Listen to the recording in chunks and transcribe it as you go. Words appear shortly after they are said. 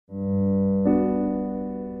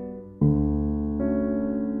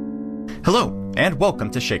Hello, and welcome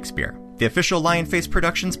to Shakespeare, the official Lionface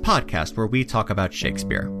Productions podcast where we talk about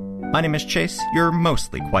Shakespeare. My name is Chase, your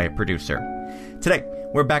mostly quiet producer. Today,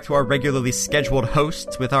 we're back to our regularly scheduled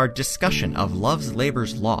hosts with our discussion of Love's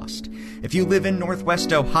Labor's Lost. If you live in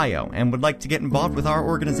Northwest Ohio and would like to get involved with our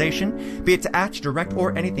organization, be it to act, direct,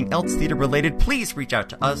 or anything else theater-related, please reach out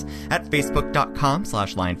to us at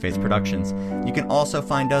facebook.com/LionFaceProductions. You can also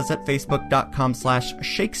find us at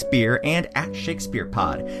facebook.com/Shakespeare and at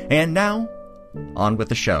ShakespearePod. And now, on with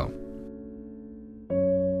the show.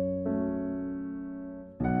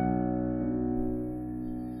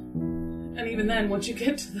 And even then, once you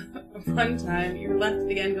get to the fun time, you're left at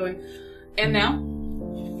the end going, and now?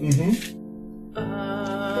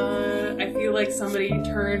 I feel like somebody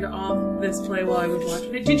turned off this play while I was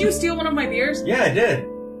watching it. Did you steal one of my beers? Yeah, I did.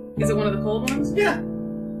 Is it one of the cold ones? Yeah.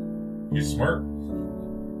 He's smart.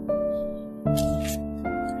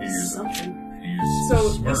 Something. He's So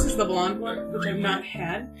smart. this is the blonde one, which I've not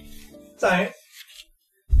had. It's alright.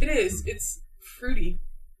 It is. It's fruity.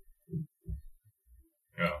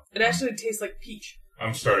 Yeah. It actually tastes like peach.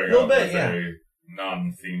 I'm starting Little out bit, with yeah. a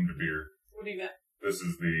non-themed beer. What do you got? This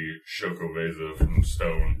is the Shokoveza from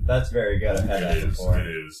Stone. That's very good. I've had that It is. before. It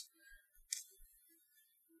is.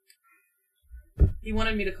 He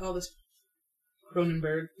wanted me to call this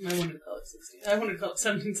Cronenberg. I wanted to call it 16. I wanted to call it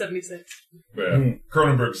 1776. Yeah.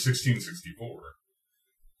 Cronenberg 1664.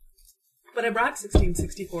 But I brought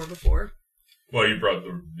 1664 before. Well, you brought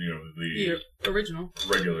the The original.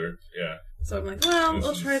 regular, yeah. So I'm like, well, This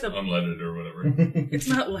I'll is try the... unleaded or whatever. It's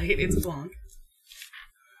not light, it's blanc.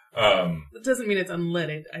 That doesn't mean it's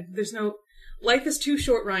unleaded. There's no... Life is too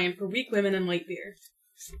short, Ryan, for weak women and light beer.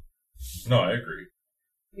 No, I agree.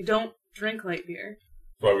 We don't drink light beer.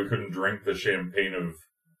 That's why we couldn't drink the champagne of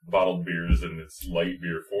bottled beers in its light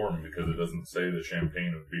beer form, because it doesn't say the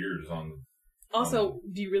champagne of beers on... Also,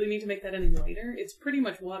 do you really need to make that any lighter? It's pretty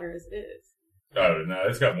much water as it is. No,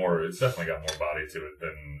 it's got more. It's definitely got more body to it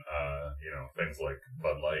than things like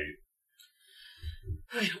Bud Light.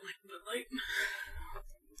 I don't like Bud Light.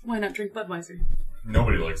 Why not drink Budweiser?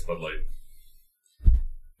 Nobody likes Bud Light.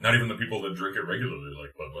 Not even the people that drink it regularly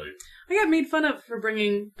like Bud Light. I got made fun of for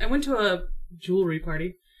bringing... I went to a jewelry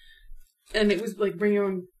party, and it was like bring your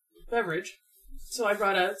own beverage. So I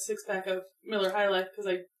brought a 6-pack of Miller High Life because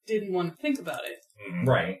I didn't want to think about it. Mm-hmm.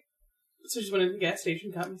 Right. So I just went to the gas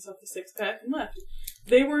station, got myself the 6-pack, and left.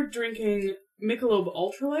 They were drinking Michelob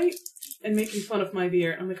Ultralight and making fun of my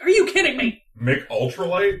beer. I'm like, are you kidding me? Mick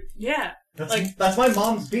Ultralight? Yeah. That's my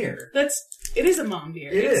mom's beer. It is a mom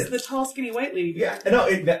beer. It's the tall, skinny white lady beer. Yeah, no,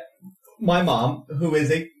 my mom, who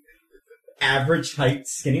is a average height,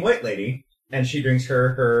 skinny white lady, and she drinks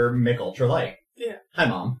her Mick Ultra Light. Yeah. Hi,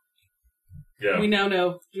 Mom. Yeah. We now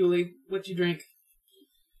know, Julie, what you drink.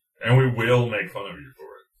 And we will make fun of you for it.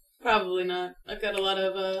 Probably not. I've got a lot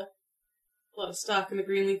of stock in the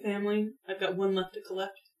Greenlee family. I've got one left to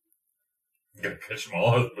collect. You gotta catch them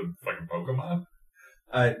all with fucking Pokemon?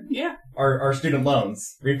 Yeah. Our student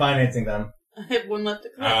loans, refinancing them. I have one left to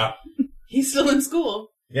collect. He's still in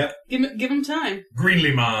school. Yep. Give him time.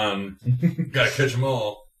 Greenlee Man. Gotta catch them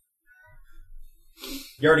all.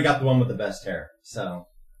 You already got the one with the best hair, so.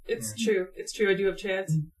 It's true. It's true. I do have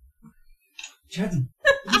Chads. Chad's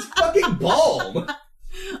he's fucking bald.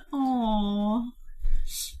 Aww.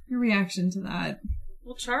 Your reaction to that.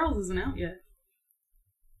 Well, Charles isn't out yet.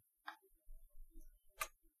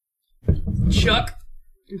 Chuck,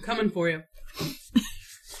 I'm coming for you.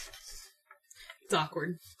 It's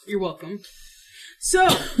awkward. You're welcome. So,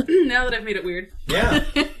 now that I've made it weird. Yeah.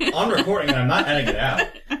 I'm recording and I'm not editing it out.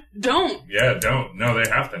 Don't. Yeah, don't. No, they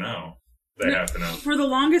have to know. They have to know. For the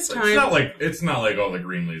longest time... It's not like all the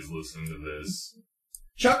Greenlees listen to this.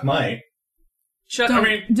 Chuck might. Chuck,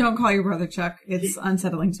 Don't call your brother Chuck. It's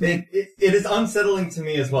unsettling to me. It is unsettling to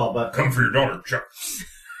me as well, but... Come for your daughter, Chuck.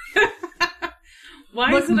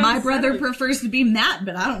 Why Look, is it my unsettling? brother prefers to be Matt,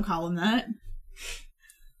 but I don't call him that.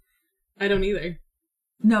 I don't either.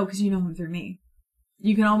 No, because you know him through me.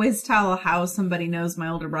 You can always tell how somebody knows my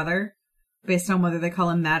older brother based on whether they call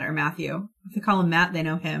him Matt or Matthew. If they call him Matt, they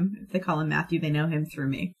know him. If they call him Matthew, they know him through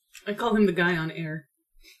me. I call him the guy on air.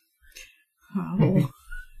 Oh.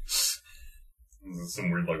 Is this some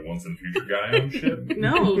weird, once and future guy on shit?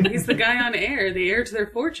 No, he's the guy on air, the heir to their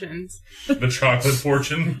fortunes. The chocolate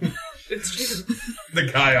fortune? It's true. The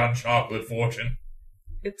guy on chocolate fortune.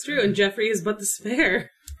 It's true, and Jeffrey is but the spare.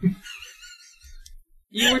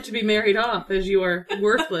 You were to be married off, as you are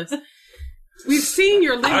worthless. We've seen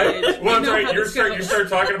your lineage. Well, We that's know right. how You this goes. start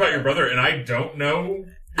talking about your brother, and I don't know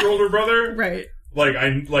your older brother. Right.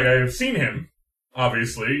 I have seen him,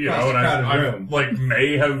 obviously, Across and the crowded I room.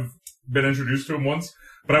 may have been introduced to him once,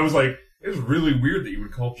 but I was like, It was really weird that you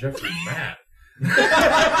would call Jeffrey Matt.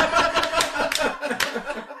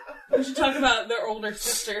 We should talk about their older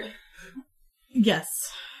sister. Yes.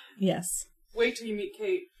 Wait till you meet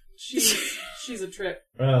Kate. She's a trip.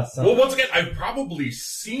 Well, once again, I've probably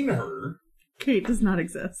seen her. Kate does not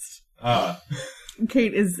exist. Uh,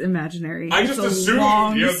 Kate is imaginary. I It's just a assumed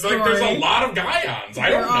long like, there's a story. lot of Gaions. I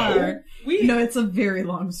There don't know. are. No, it's a very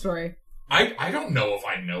long story. I don't know if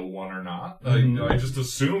I know one or not. I just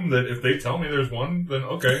assume that if they tell me there's one, then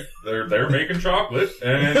okay, they're making chocolate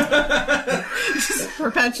and Just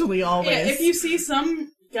perpetually always. Yeah, if you see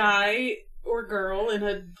some guy or girl in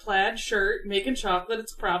a plaid shirt making chocolate,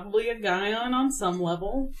 it's probably a Gaion on some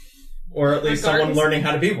level. Or at least A someone garden learning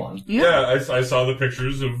how to be one. yeah, I saw the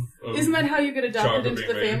pictures of Isn't that how you get adopted chocolate into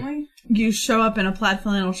the being made. family? You show up in a plaid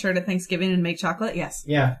flannel shirt at Thanksgiving and make chocolate? Yes.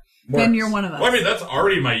 Yeah. Then Works. you're one of us. Well, I mean, that's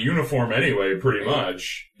already my uniform anyway, pretty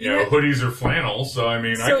much. You know, Yeah. hoodies are flannel, so I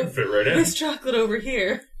mean, I So, can fit right in. This chocolate over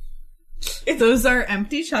here. Those are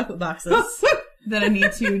empty chocolate boxes that I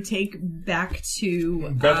need to take back to...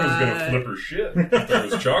 Beth was gonna flip her shit if there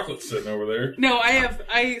was chocolate sitting over there. No,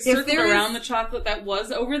 I circled there is- around the chocolate that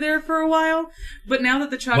was over there for a while, but now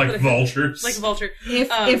that the chocolate... Like vultures. Like a vulture.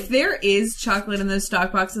 If there is chocolate in those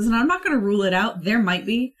stock boxes, and I'm not going to rule it out, there might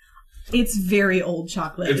be. It's very old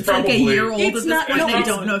chocolate. It's It's like a probably- year old at this point, and I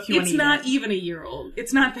don't know if you want to It's eat not it. even a year old.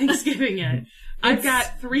 It's not Thanksgiving yet. I've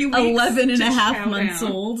got 3 weeks 11 and to a half chow months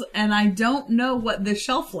down. old, and I don't know what the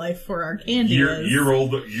shelf life for our candy is. year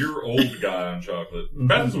old guy on chocolate.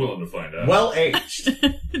 Beth's willing to find out. Well aged.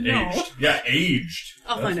 No. Aged. Yeah, aged.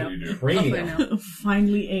 I'll That's find what out. you do. I'll Premium. find out.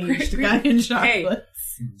 Finely aged guy in chocolate.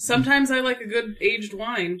 Sometimes I like a good aged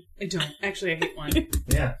wine. I don't. Actually, I hate wine.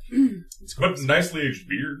 Yeah. But nicely aged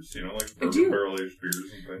beers, you know, like do. bourbon barrel aged beers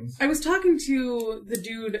and things. I was talking to the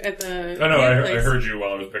dude at the... I know, beer I place. heard you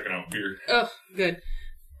while I was picking out beer. Oh, good.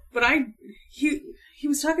 But he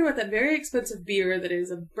was talking about that very expensive beer that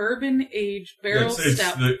is a bourbon aged barrel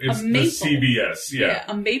stout. It's a the maple. CBS, yeah.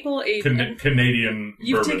 A maple aged. Canadian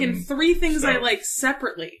You've bourbon taken 3 things I stout. like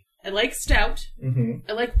separately. I like stout, Mm-hmm.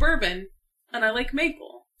 I like bourbon, and I like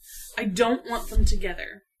maple. I don't want them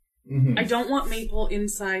together. Mm-hmm. I don't want maple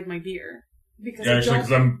inside my beer because Yeah, I actually, don't.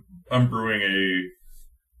 because I'm brewing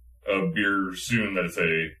a beer soon that's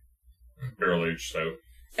a barrel aged stout.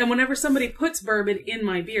 And whenever somebody puts bourbon in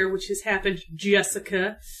my beer, which has happened,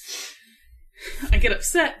 Jessica, I get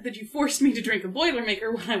upset that you forced me to drink a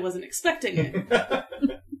Boilermaker when I wasn't expecting it.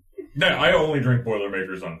 No, I only drink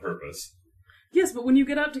Boilermakers on purpose. Yes, but when you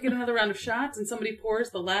get up to get another round of shots and somebody pours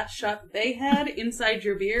the last shot that they had inside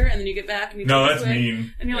your beer, and then you get back and you No, take that's a swig,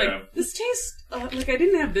 mean. and you're Yeah. like, "This tastes like I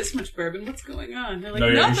didn't have this much bourbon. What's going on?" They're like, No,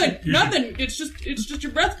 yeah, you "Nothing, should- nothing. It's just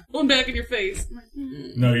your breath blowing back in your face." I'm like,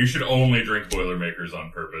 No, you should only drink Boilermakers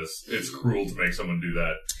on purpose. It's cruel to make someone do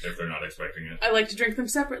that if they're not expecting it. I like to drink them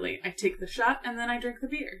separately. I take the shot and then I drink the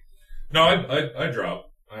beer. No, I drop.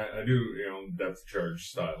 I do, you know, depth charge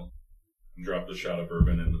style. Drop the shot of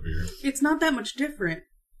bourbon in the beer. It's not that much different.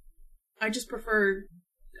 I just prefer,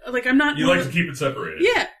 like, I'm not. You like to keep it separated.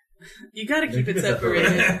 Yeah, you got to keep it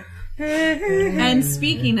separated. And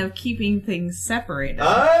speaking of keeping things separated,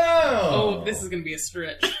 Oh, this is gonna be a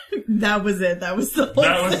stretch. that was it. That was the whole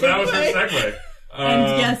That was her segue. segue. And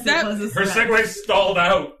yes, that- it was a Her stretch. segue stalled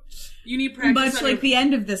out. You need practice. Much on like your, the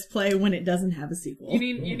end of this play when it doesn't have a sequel.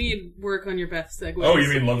 you need work on your Beth segue. Oh, you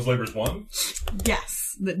mean Love's Labor's 1?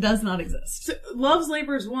 Yes, that does not exist. So, Love's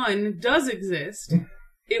Labor's 1 does exist.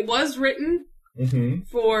 It was written Mm-hmm.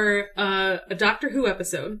 for a Doctor Who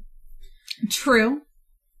episode. True.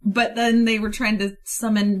 But then they were trying to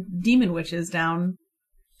summon demon witches down.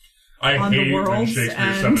 I On the hate when worlds Shakespeare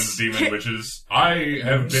and- summons demon witches. I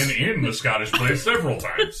have been in the Scottish play several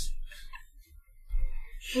times.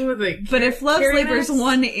 What were they? But if Love's Carrie Labor's Max?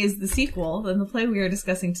 1 is the sequel, then the play we are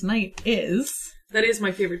discussing tonight is... That is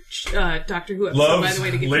my favorite Doctor Who episode, by Love's the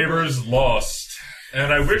way. To get Labor's lost.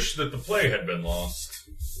 And I wish that the play had been lost.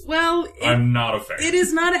 Well, I'm not a fan. it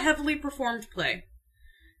is not a heavily performed play.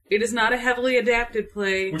 It is not a heavily adapted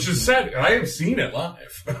play, Which is sad. I have seen it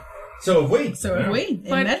live. So have we. So have we, in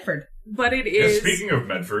But- Medford. but it Yeah, is. speaking of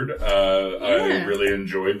Medford, I Yeah. really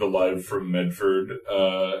enjoyed the Live from Medford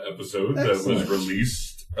episode that was Excellent.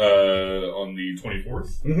 released on the 24th.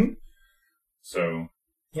 Mm-hmm. So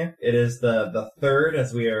Yeah, it is the third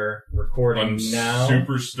as we are recording I'm now.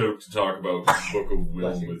 super stoked to talk about Book of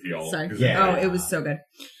Will Bless you. with y'all. Sorry. 'Cause Yeah. Oh, it was so good.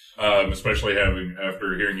 especially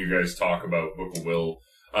after hearing you guys talk about Book of Will,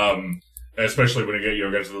 especially when it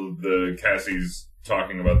got to the Cassie's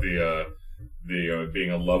talking about the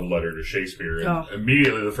being a love letter to Shakespeare, and Oh.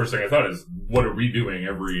 immediately the first thing I thought is, what are we doing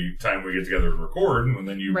every time we get together and record? And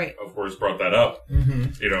then you, Right. of course, brought that up.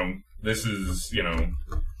 Mm-hmm. You know, This is,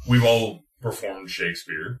 we've all performed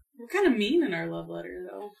Shakespeare. We're kind of mean in our love letter,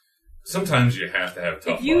 though. Sometimes you have to have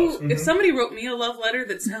tough love. If somebody wrote me a love letter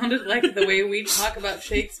that sounded like the way we talk about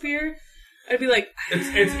Shakespeare, I'd be like,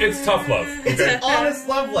 it's tough love. It's Okay? an honest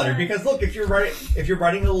love letter, because look, if you're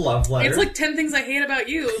writing a love letter, it's like 10 things I hate about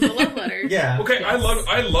you, the love letter. yeah. Okay, I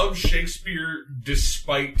love Shakespeare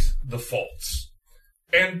despite the faults.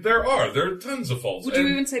 And there are tons of faults. Would you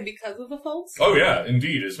even say because of the faults? Oh yeah,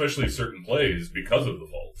 indeed, especially certain plays because of the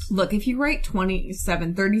faults. Look, if you write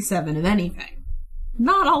 27, 37 of anything,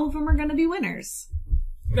 not all of them are going to be winners.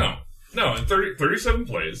 No, and 37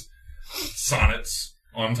 plays, sonnets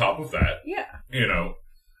on top of that. Yeah.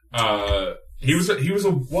 He was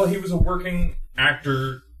a working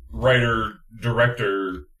actor, writer,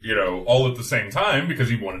 director, all at the same time because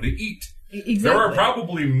he wanted to eat. Exactly. There are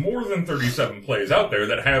probably more than 37 plays out there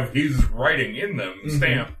that have his writing in them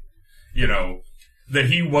stamped, that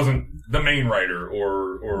he wasn't the main writer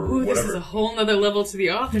or Ooh, whatever. this is a whole nother level to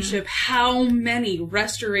the authorship. How many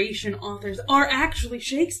restoration authors are actually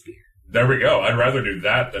Shakespeare? There we go. I'd rather do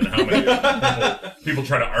that than how many people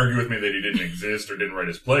try to argue with me that he didn't exist or didn't write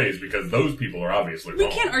his plays, because those people are obviously We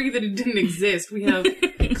wrong. can't argue that he didn't exist. We have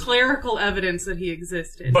clerical evidence that he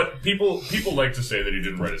existed. But people like to say that he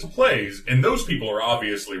didn't write his plays, and those people are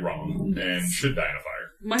obviously wrong and should die in a fire.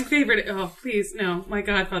 My favorite... Oh, please, no. My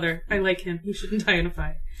godfather. I like him. He shouldn't die in a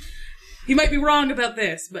fire. He might be wrong about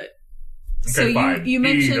this, but... So Okay, fine. you He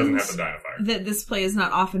mentioned doesn't have to die in a fire. that this play is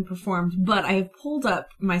not often performed, but I have pulled up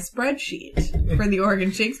my spreadsheet for the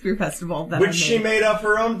Oregon Shakespeare Festival that Which I made. she made up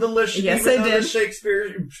her own delicious. Yes, even I though did. The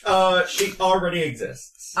Shakespeare sheet already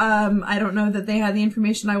exists. I don't know that they had the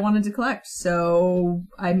information I wanted to collect, so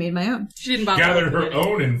I made my own. She didn't bother Gathered looking her at it.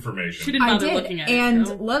 own information. She didn't I bother did, looking at and it.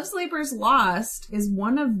 so- Love's Labor's Lost is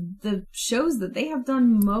one of the shows that they have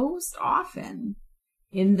done most often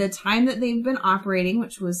in the time that they've been operating,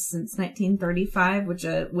 which was since 1935, which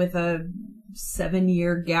with a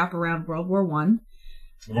 7-year gap around World War I.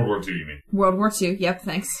 World War II, you mean? World War II. Yep,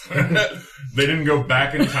 thanks. They didn't go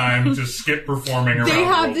back in time to skip performing around They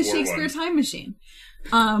have World the War Shakespeare I. time machine.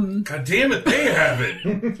 God damn it, they have it!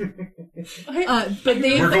 But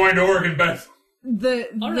they We're going to Oregon, Beth. the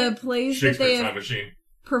right. plays that they Shakespeare have Time Machine.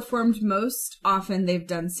 performed most often, they've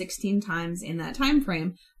done 16 times in that time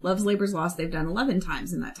frame. Love's Labor's Lost, they've done 11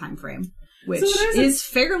 times in that time frame, which So it is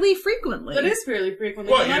fairly frequently. That is fairly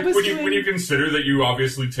frequently. Well, When I was when you consider that you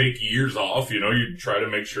obviously take years off, you try to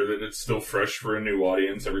make sure that it's still fresh for a new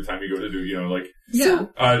audience every time you go to do, Yeah.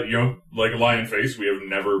 like Lion Face, we have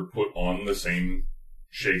never put on the same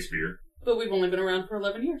Shakespeare. But we've only been around for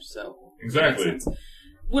 11 years, so... Exactly. Makes sense.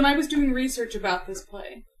 When I was doing research about this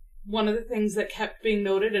play, one of the things that kept being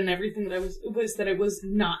noted and everything that was that it was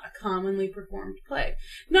not a commonly performed play.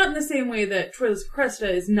 Not in the same way that Troilus and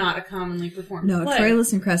Cressida is not a commonly performed No, play.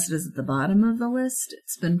 Troilus and Cressida is at the bottom of the list.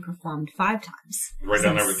 It's been performed 5 times. Right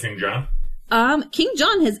down there Since- with King John. King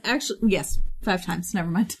John has actually, yes, 5 times,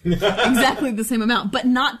 never mind. Exactly the same amount, but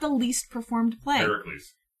not the least performed play.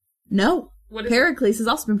 Heracles. No. What is Pericles has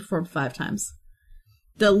also been performed 5 times.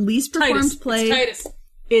 The least performed Titus. play It's Titus.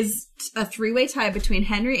 is a 3-way tie between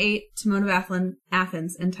Henry VIII, Timon of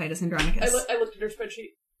Athens, and Titus Andronicus. I looked at her spreadsheet.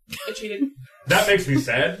 I cheated. That makes me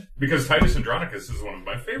sad, because Titus Andronicus is one of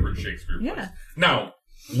my favorite Shakespeare plays. Yeah. Now,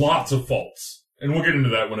 lots of faults. And we'll get into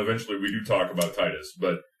that when eventually we do talk about Titus,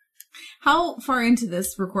 but... How far into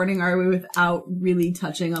this recording are we without really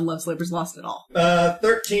touching on Love's Labor's Lost at all?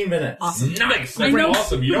 13 minutes. Awesome. Nice! I That's know.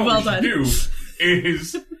 awesome. You know Well what we should do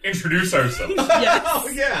is introduce ourselves. Oh,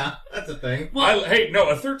 yeah. That's a thing. Hey, no,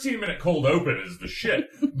 a 13-minute cold open is the shit.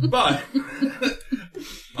 But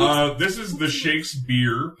this is the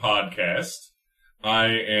Shakespeare podcast. I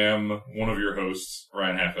am one of your hosts,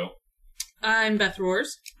 Ryan Halfhill. I'm Beth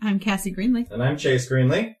Roars. I'm Cassie Greenlee. And I'm Chase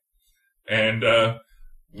Greenlee. And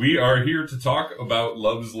we are here to talk about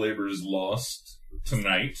Love's Labor's Lost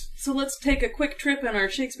tonight. So let's take a quick trip in our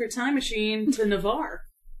Shakespeare time machine to Navarre.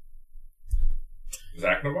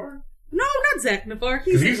 Zach Navarre? No, not Zach Navarre.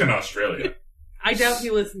 Because he's in Australia. I doubt he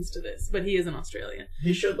listens to this, but he is in Australia.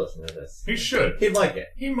 He should listen to this. He should. He'd like it.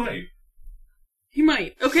 He might. He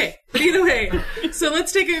might. Okay, but either way. So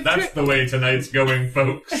let's take a That's trip. the way tonight's going,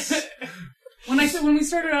 folks. When we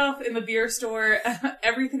started off in the beer store,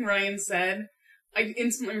 everything Ryan said, I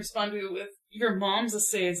instantly responded with, "Your mom's a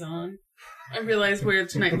saison." I realized where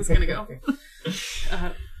tonight was going to go.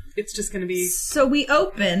 It's just going to be So we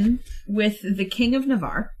open with the King of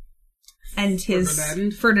Navarre and his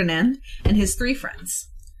Ferdinand and his 3 friends.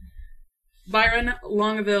 Byron,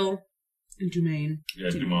 Longaville, and Dumaine. Yeah,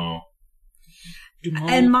 Dumont.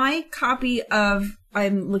 Dumont. And my copy of,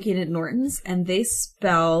 I'm looking at Norton's, and they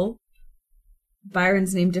spell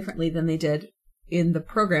Byron's name differently than they did in the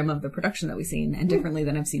program of the production that we've seen, and differently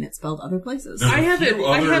than I've seen it spelled other places. There's I have it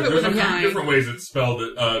with a few Y. different ways it's spelled.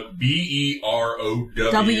 Berowne,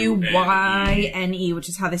 W-Y-N-E, which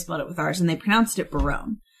is how they spelled it with ours, and they pronounced it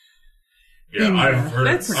Barone. Yeah, I've heard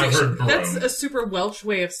That's Barone. that's a super Welsh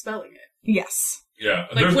way of spelling it. Yes. Yeah,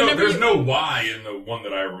 Like, there's no Y in the one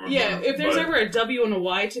that I remember. Yeah, if there's but- ever a W and a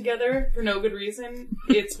Y together for no good reason,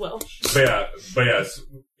 it's Welsh. But yes,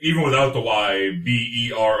 even without the Y,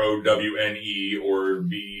 Berowne or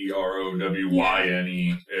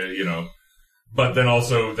BerowYne, But then a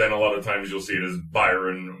lot of times you'll see it as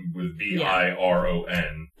Byron with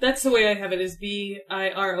Biron. That's the way I have it, is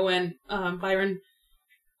Biron. Byron.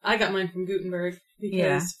 I got mine from Gutenberg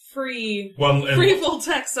because free full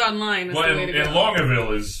text online is the way to go. And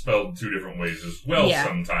Longaville is spelled two different ways as well. Yeah.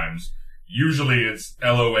 Sometimes, usually it's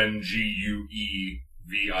Longueville,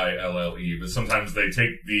 but sometimes they take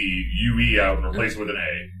the UE out and replace it with an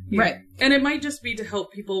A. Right. And it might just be to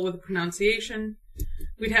help people with the pronunciation.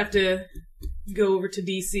 We'd have to go over to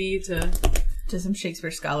DC to some Shakespeare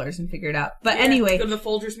scholars and figure it out. But anyway, go to the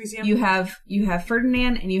Folgers Museum. you have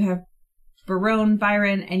Ferdinand and you have Barone,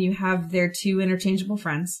 Byron, and you have their two interchangeable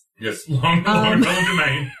friends. Yes, Longaville and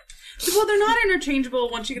Domain. Well, they're not interchangeable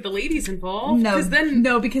once you get the ladies involved. No, then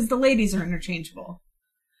because the ladies are interchangeable.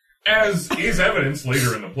 As is evidenced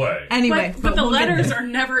later in the play. Anyway, but the we'll get letters there. are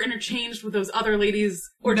never interchanged with those other ladies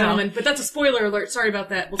or No. gentlemen. But that's a spoiler alert. Sorry about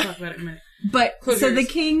that. We'll talk about it in a minute. But so the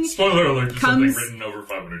king Spoiler alert, there's comes- something written over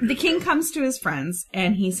 500 the years king ago. comes to his friends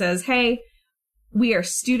and he says, "Hey, we are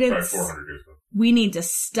Sorry, students. 400 years ago. We need to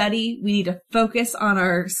study. We need to focus on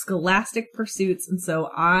our scholastic pursuits. And so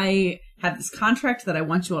I have this contract that I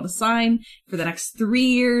want you all to sign for the next 3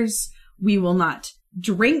 years. We will not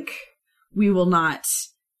drink. We will not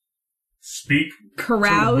Speak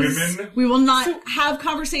carouse. to women. We will not have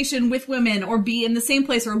conversation with women or be in the same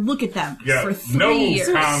place or look at them Yeah, for 3 no years."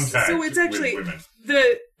 contact So it's actually with women.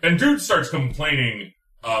 the And dude starts complaining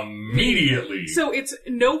immediately so it's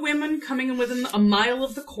no women coming in within a mile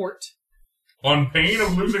of the court. on pain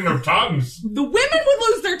of losing their tongues. The women would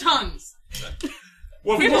lose their tongues.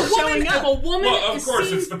 Well, of If course. a woman Well, of course,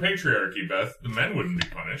 sees- it's the patriarchy, Beth. The men wouldn't be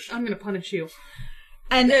punished. I'm going to punish you.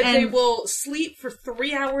 And They will sleep for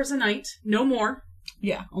 3 hours a night, no more.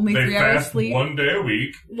 yeah, only They 3 hours fast sleep. one day a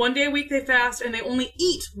week. 1 day a week they fast, and they only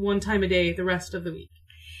eat 1 time a day the rest of the week.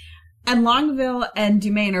 And Longaville and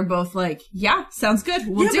Dumaine are both like, "Yeah, sounds good.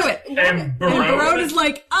 We'll do it." And And Barone, Barone is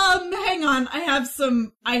like, hang on, I have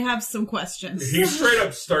some questions. he straight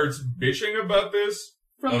up starts bitching about this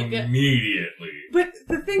From the get. immediately. But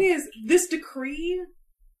the thing is, this decree,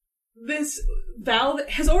 this vow that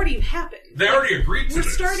has already happened. They already agreed to We're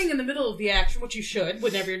this. starting in the middle of the action, which you should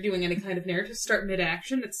whenever you're doing any kind of narrative. Start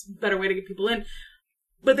mid-action. It's a better way to get people in.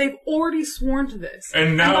 But they've already sworn to this.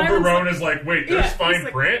 And now Byron's Barone like- is like, wait, there's Yeah, fine he's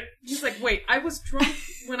like- print? He's like, wait, I was drunk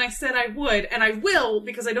when I said I would, and I will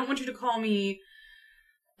because I don't want you to call me.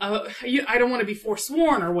 I don't want to be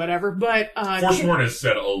forsworn or whatever. But Forsworn is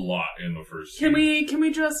said a lot in the first Can scene.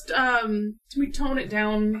 we just can we tone it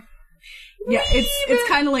down? Yeah, it's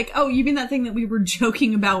kind of like, oh, you mean that thing that we were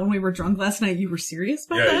joking about when we were drunk last night? You were serious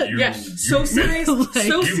about Yeah, that? you- Yeah, so meant- serious, Like- so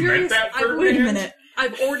You meant serious. that, Wait a Ferdinand? minute.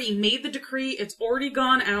 I've already made the decree. It's already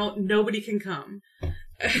gone out. Nobody can come,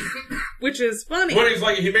 which is funny. Well, he's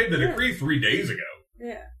like, he made the decree 3 days ago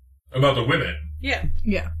Yeah, about the women. yeah,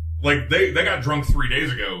 Yeah. Like, they got drunk 3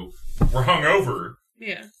 days ago, were hungover,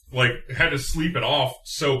 yeah. like, had to sleep it off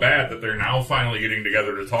so bad that they're now finally getting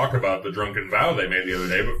together to talk about the drunken vow they made the other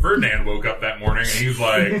day. But Ferdinand woke up that morning and he's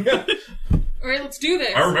like, All right, let's do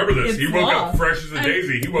this. I remember this. It's He woke law. up fresh as a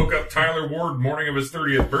daisy. He woke up Tyler Ward morning of his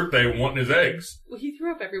 30th birthday wanting his eggs. Well, he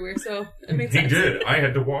threw up everywhere, so it made He sense. did. I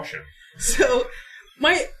had to wash him. So,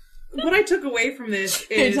 what I took away from this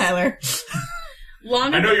Hey, is Tyler.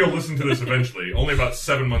 Long. I know you'll listen to this eventually, only about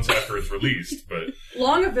 7 months after it's released, but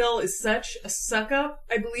Longaville is such a suck up.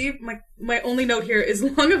 I believe my only note here is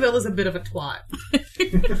Longaville is a bit of a twat,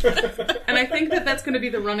 and I think that's going to be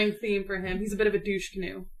the running theme for him. He's a bit of a douche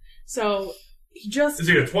canoe. So he just is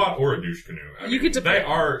he a twat or a douche canoe? I You mean, get to they pick.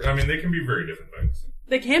 are. I mean, they can be very different things.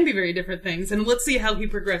 they can be very different things, and let's see how he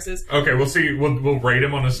progresses. Okay, we'll see. We'll rate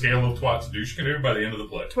him on a scale of twat to douche canoe by the end of the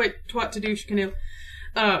play. Twat to douche canoe.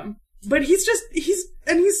 But he's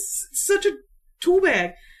such a tool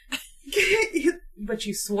bag. But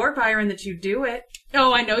you swore, Byron, that you'd do it.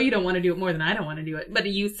 Oh, I know you don't want to do it more than I don't want to do it. But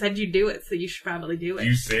you said you'd do it, so you should probably do it.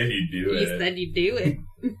 You said you'd do You it. said you'd do it.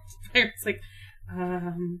 Byron's like,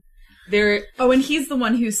 there. Oh, and he's the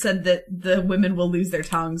one who said that the women will lose their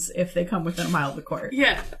tongues if they come within a mile of the court.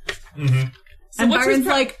 Yeah. Mm-hmm. So and what's Byron's his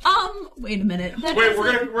pro- like, wait a minute. Wait,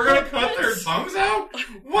 we're gonna cut their tongues out?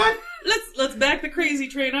 What? Let's back the crazy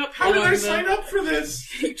train up. How did I along sign up for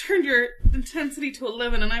this? You turned your intensity to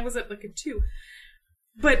 11, and I was at like a 2.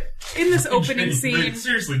 But in this opening They scene,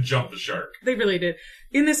 seriously jumped the shark. they really did.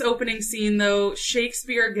 In this opening scene, though,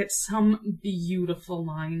 Shakespeare gets some beautiful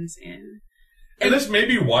lines in. And this may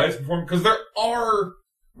be why it's performed, because there are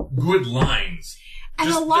good lines. And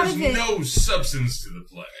Just, a lot there's of it... no substance to the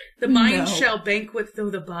play. The mind No. shall banquet though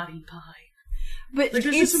the body pie. But Like,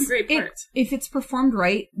 there's just some great parts. If it's performed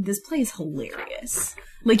right, this play is hilarious.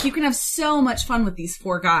 Like, you can have so much fun with these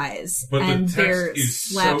 4 guys, But and the they're text is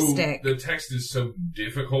slapstick. the text is so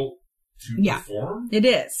difficult to Yeah. perform. It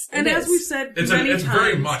is. And It as is. we've said It's many it's times,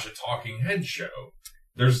 very much a talking head show.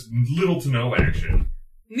 There's little to no action.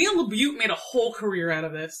 Neil LaBute made a whole career out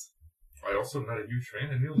of this. I also am not a huge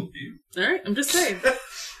fan of Neil LaBute. All right, I'm just saying.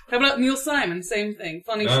 How about Neil Simon? Same thing.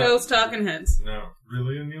 Funny No. shows, talking heads. No,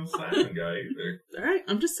 really a Neil Simon guy either. All right,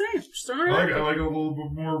 I'm just saying. Just throwing it I out there. like a little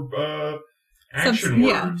bit more action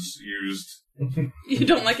yeah. words used. You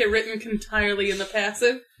don't like it written entirely in the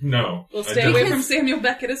passive? No. We'll I stay don't. away from Samuel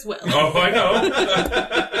Beckett as well. Oh, I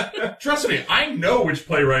know. Trust me, I know which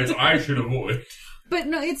playwrights I should avoid. But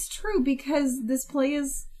no, it's true, because this play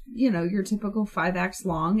is, your typical 5 acts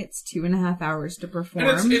long. It's 2.5 hours to perform.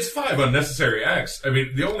 And it's 5 unnecessary acts. I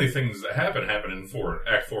mean, the only things that happen in Act 4 and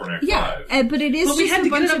Act 5. But it is But we just had a to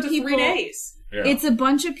get bunch it up of to people. 3 days. Yeah. It's a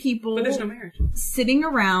bunch of people But there's no marriage. sitting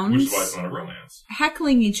around, Which is why it's not a romance.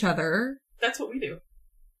 heckling each other. That's what we do.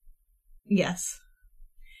 Yes.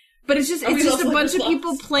 But it's just Are we a also bunch like of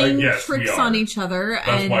people sluts? playing Yes, we tricks are. on each other.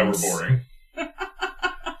 That's and why we're boring.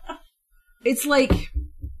 It's like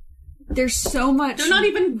there's so much. They're not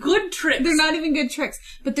even good tricks. They're not even good tricks,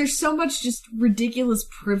 but there's so much just ridiculous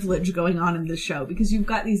privilege going on in this show, because you've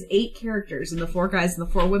got these 8 characters and the 4 guys and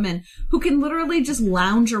the 4 women who can literally just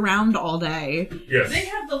lounge around all day. Yes. They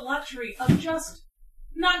have the luxury of just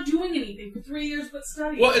not doing anything for 3 years but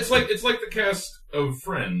studying. Well, it's like the cast of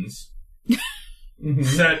Friends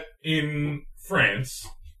set in France,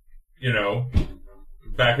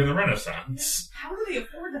 back in the Renaissance. How do they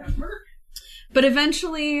afford that work? But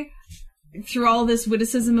eventually, through all this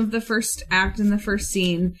witticism of the first act and the first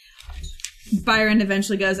scene, Byron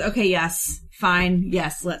eventually goes, okay, yes, fine,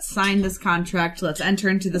 yes, let's sign this contract, let's enter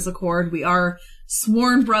into this accord, we are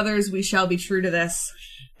sworn brothers, we shall be true to this.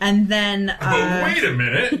 And then, But wait a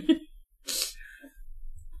minute.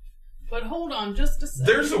 But hold on just a second.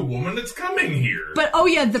 There's a woman that's coming here. but oh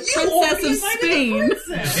yeah, the Princess of Spain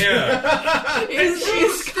Yeah.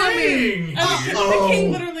 is coming. And the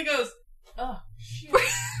king literally goes, oh, shit.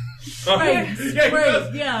 Right, Yeah, he right,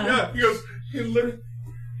 does. yeah. Yeah, he literally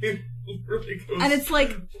goes. And it's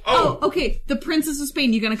like, oh, okay, the Princess of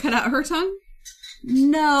Spain, you gonna cut out her tongue?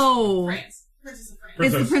 No. France. Princess of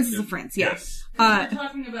France. It's the Princess of France, yeah. Yes. We're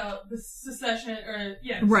talking about the secession, or,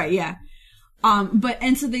 yes. Right, yeah.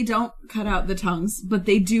 And so they don't cut out the tongues, but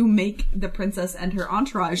they do make the princess and her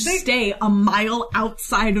entourage stay a mile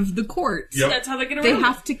outside of the court. Yep. That's how they get around They it.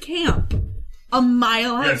 have to camp a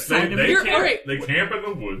mile Yes, outside of they the You're- camp, all right. they camp in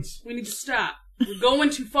the woods. We need to stop. We're going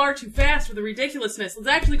too far too fast with the ridiculousness. Let's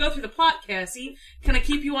actually go through the plot, Cassie. Can I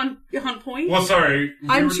keep you on point? Well, sorry. we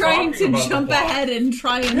I'm were trying talking to about the jump plot. ahead and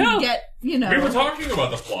try and No. get, We were talking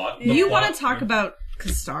about the plot. The You plot- want to talk about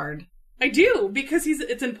Custard. I do, because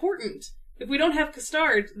it's important. If we don't have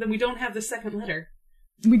Custard, then we don't have the second letter,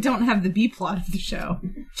 We don't have the B plot of the show.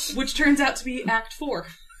 which turns out to be Act 4.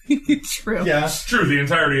 True. Yeah. It's true. The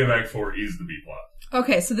entirety of Act 4 is the B plot.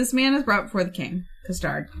 Okay, so this man is brought before the king,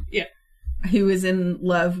 Custard. Yeah. Who is in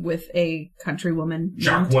love with a countrywoman named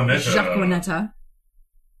Jacqueminetta. Jacqueminetta.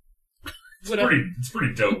 What It's a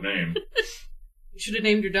pretty dope name. You should have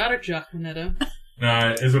named your daughter Jacqueminetta.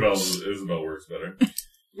 Nah, Isabel works better.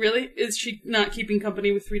 Really? Is she not keeping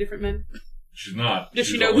company with 3 different men? She's not. Does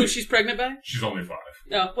She's she know only, who she's pregnant by? She's only 5.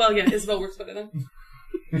 Oh, well, yeah, Isabel works better then.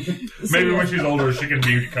 Maybe when she's older, she can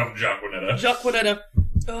become Jacqueminetta. Jacqueminetta.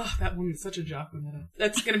 Oh, that woman's such a Jacqueminetta.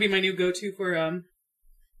 That's going to be my new go-to for a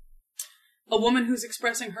woman who's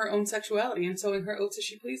expressing her own sexuality and sowing her oats as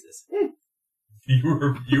she pleases. You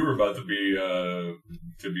were about to be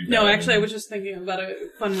No, bad. actually, I was just thinking about a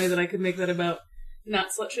fun way that I could make that about not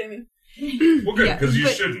slut-shaming. Well, good, Yeah, because you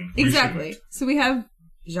but- shouldn't. We Exactly. shouldn't. So we have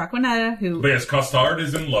Jacqueminetta, who But yes, Costard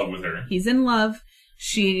is in love with her. he's in love.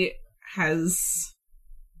 She's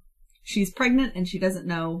pregnant and she doesn't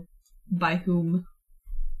know by whom.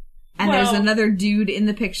 And there's Well- another dude in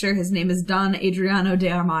the picture. His name is Don Adriano de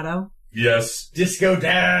Armado. Yes, Disco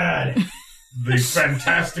Dad. the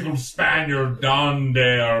fantastical Spaniard Don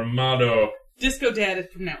de Armado. Disco Dad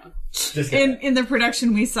from now on. Just In the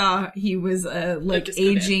production we saw, he was a Disco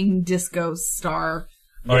aging disco star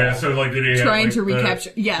Oh yeah, so like did he have, trying like, to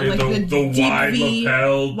recapture, the wide deep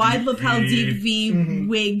lapel, wide lapel deep V Mhm.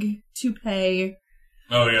 wig toupee.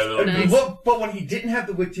 Oh yeah, the, Nice. But when he didn't have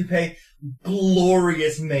the wig toupee,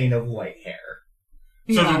 glorious mane of white hair.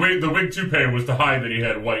 so Yeah. the wig toupee was to hide that he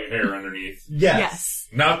had white hair underneath. Yes.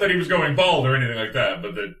 Not that he was going bald or anything like that,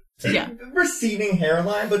 but that Yeah. Receding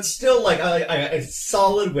hairline, but still like a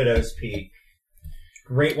solid widow's peak.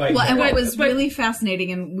 Great white Well, hair. and what was But- really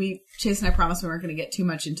fascinating, and Chase and I promised we weren't going to get too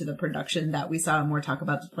much into the production that we saw and more talk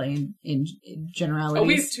about the play in generalities. Oh,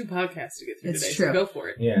 we have 2 podcasts to get through It's today, true. so go for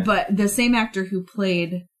it. Yeah. But the same actor who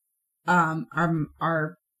played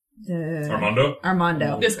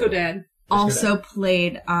Armando Disco Dad. also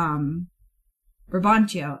played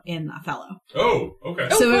Brabantio in Othello. Oh, okay.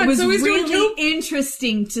 Oh, So fun. it was So he's doing really two?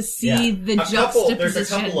 interesting to see Yeah. the There's a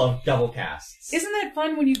juxtaposition. couple of double casts. Isn't that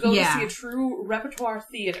fun when you go Yeah. to see a true repertoire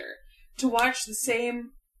theater to watch the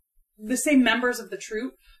same members of the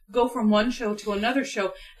troupe go from one show to another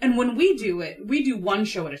show? And when we do it, we do one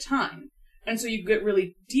show at a time. And so you get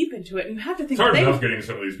really deep into it, and you have to think It's hard they enough getting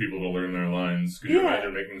some of these people to learn their lines. Could you Yeah.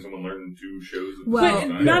 imagine making someone learn 2 shows at Well- the But same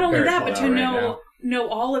time? not only Very that, but to fun right know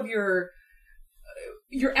all of your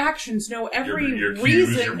actions, know every your cues,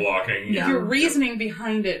 reason, your blocking. Yeah. your reasoning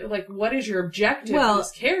behind it. Like, what is your objective Well, for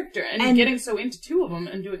this character? And, and- getting so into 2 of them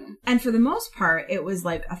and doing them. And for the most part, it was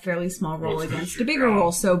like a fairly small role Well, it's against your a bigger job.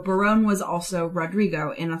 role. So Barone was also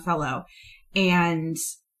Rodrigo in Othello, and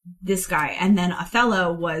this guy, and then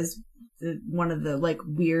Othello was one of the like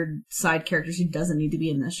weird side characters who doesn't need to be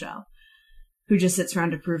in this show, who just sits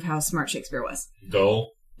around to prove how smart Shakespeare was.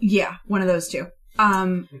 Dull. Yeah, one of those 2.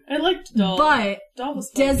 I liked Doll. But Doll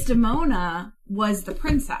was fun. Desdemona was the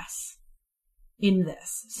princess in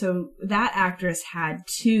this, so that actress had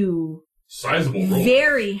 2 Sizable roles.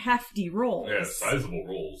 very hefty roles. Yeah, sizable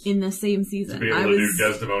roles. in the same to season. be able to do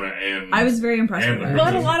Desdemona and... I was very impressed and with the her. But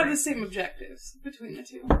a Princess lot of Bride. the same objectives between the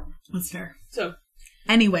 2. That's fair. So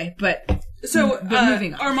Anyway, but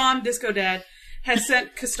moving on. Armand Disco Dad has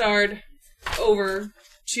sent Custard over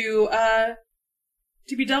to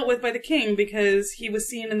be dealt with by the king because he was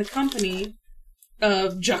seen in the company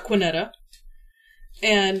of Jaquinetta.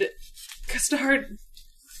 And Custard,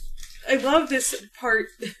 I love this part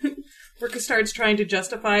where Custard's trying to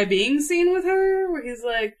justify being seen with her, where he's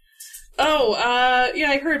like, yeah,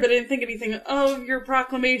 I heard, but I didn't think anything of your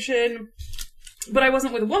proclamation. But I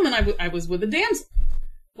wasn't with a woman, I was with a damsel.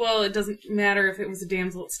 Well, it doesn't matter if it was a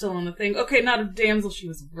damsel, it's still on the thing. Okay, not a damsel, she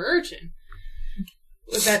was a virgin.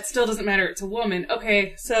 But that still doesn't matter, it's a woman.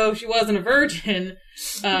 Okay, so she wasn't a virgin.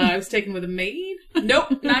 I was taken with a maid?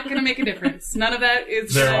 Nope, not gonna make a difference. None of that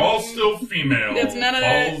is... They're all still female. It's none of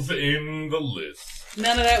that. Falls in the list.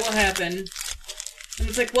 None of that will happen. And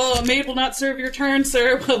it's like, well, a maid will not serve your turn,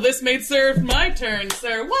 sir. Well, this maid served my turn,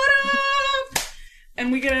 sir. What up?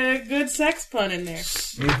 And we get a good sex pun in there.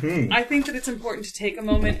 Mm-hmm. I think that it's important to take a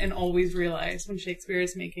moment and always realize when Shakespeare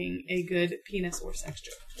is making a good penis or sex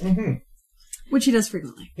joke. Mm-hmm. Which he does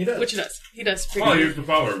frequently. He does. Which he does. He does. Well, frequently. he's the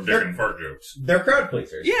father of dick and fart jokes. They're crowd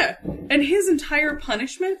pleasers. Yeah. And his entire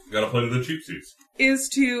punishment Gotta play to the cheapsies. is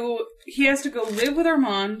he has to go live with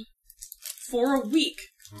Armand for a week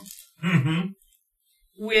Mm-hmm.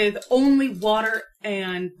 with only water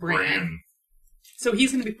and bran. Bran. So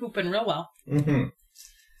he's going to be pooping real well. Mm-hmm.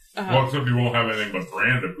 Well, except he won't have anything but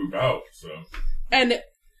bran to poop out, so... And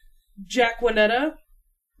Jaquinetta,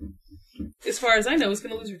 as far as I know, is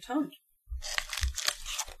going to lose her tongue.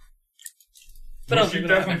 But Well, I'll she leave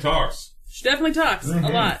it at definitely that. talks. She definitely talks a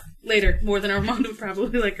lot later, more than Armand would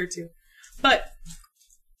probably like her to. But,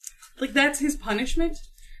 like, that's his punishment.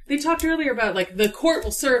 They talked earlier about, like, the court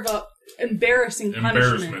will serve up embarrassing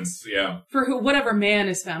punishments Embarrassments, yeah. for whatever man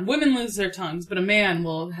is found. Women lose their tongues, but a man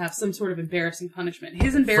will have some sort of embarrassing punishment.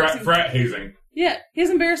 His embarrassing... Frat hazing. Yeah, his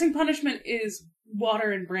embarrassing punishment is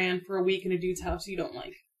water and bran for a week in a dude's house you don't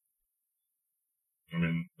like. I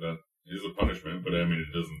mean, that is a punishment, but I mean,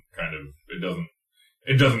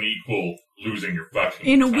 it doesn't equal losing your fucking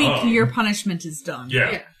In a week, tongue. your punishment is done.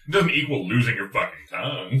 Yeah. Yeah. It doesn't equal losing your fucking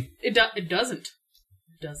tongue. It doesn't.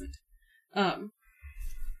 It doesn't.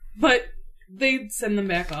 But they send them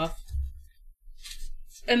back off.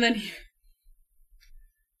 And then...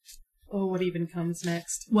 Oh, what even comes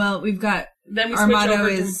next? Well, we've got Then we switch Armando over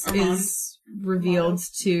is to Armand. revealed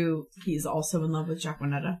to he's also in love with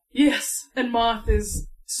Jaquinetta. Yes, and Moth is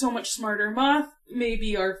so much smarter. Moth may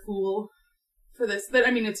be our fool for this.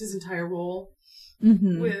 It's his entire role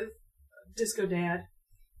Mm-hmm. with Disco Dad.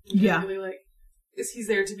 Yeah. Really, he's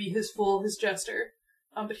there to be his fool, his jester.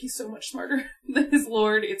 but he's so much smarter than his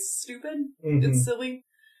lord. It's stupid. Mhm. It's silly.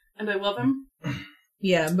 And I love him.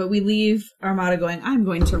 Yeah, but we leave Armada going, I'm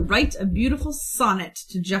going to write a beautiful sonnet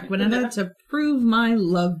to Jacquinetta to prove my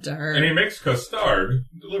love to her. And he makes Custard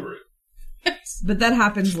deliver it. But that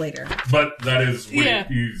happens later. But that is when Yeah.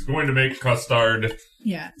 he's going to make Custard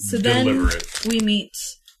Yeah. So then deliver it. we meet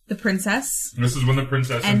the princess This is when the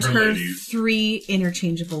princess and and her her ladies. 3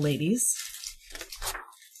 interchangeable ladies.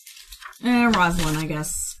 Rosalind, I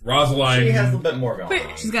guess. Rosaline. She has a little bit more going But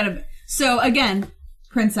on. She's got a... So, again,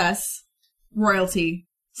 princess, royalty,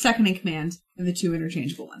 second in command, and the 2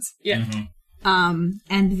 interchangeable ones. Yeah. Mhm.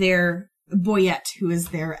 And their Boyette, who is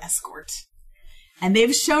their escort. And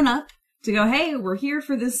they've shown up to go, hey, we're here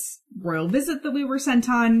for this royal visit that we were sent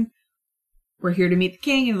on. We're here to meet the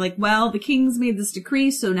king. And like, well, the king's made this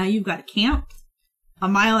decree, so now you've got to camp a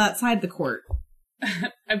mile outside the court.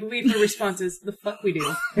 I believe her response is, the fuck we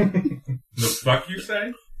do. The fuck you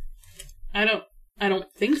say? I don't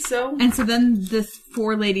think so. And so then the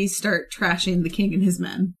 4 ladies start trashing the king and his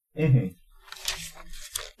men. Mm-hmm.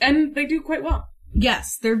 And they do quite well.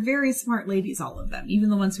 Yes, they're very smart ladies, all of them, even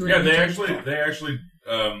the ones who are... Yeah, in they the actually,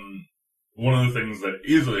 one of the things that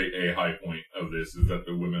is a high point of this is that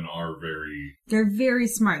the women are very... They're very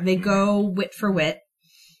smart. They go wit for wit.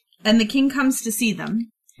 And the king comes to see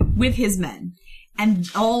them with his men. And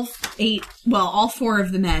all 4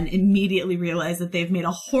 of the men immediately realize that they've made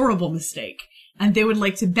a horrible mistake. And they would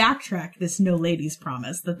like to backtrack this no ladies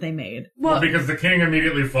promise that they made. Well, because the king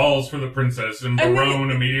immediately falls for the princess, and And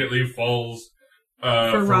Barone immediately falls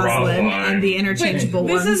For Rosalind and the interchangeable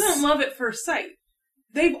this ones. isn't love at first sight.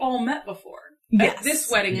 They've all met before. Yes. At this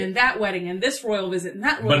wedding and that wedding and this royal visit and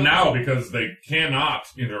that royal But now, visit. because they cannot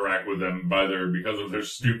interact with them because of their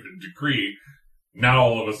stupid decree, now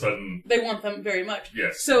all of a sudden, They want them very much.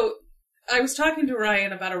 yes. So, I was talking to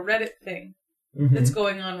Ryan about a Reddit thing Mm-hmm. that's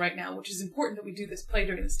going on right now, which is important that we do this play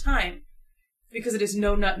during this time, because it is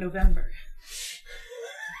No Nut November.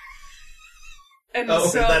 And Oh, so,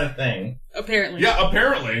 is that a thing? apparently. Yeah,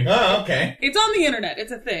 apparently. Oh, okay. It's on the internet.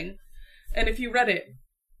 It's a thing. And if you read it,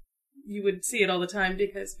 you would see it all the time,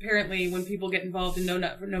 because apparently when people get involved in No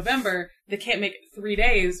Nut for November, they can't make it 3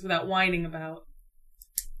 days without whining about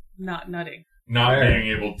not nutting. Not Right.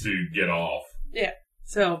 being able to get off. Yeah.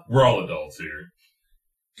 So, We're all adults here.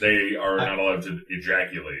 They are not allowed to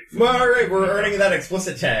ejaculate. Well, all right, we're earning that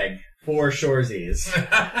explicit tag for Shoresies.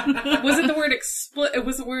 was it the word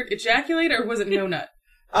was the word ejaculate, or was it no nut?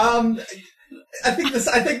 I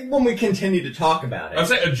think when we continue to talk about I'd it,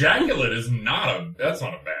 say ejaculate is that's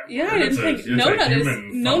not a bad Yeah, word. I didn't It's think it's no a nut is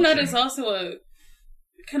human no nut function. is also a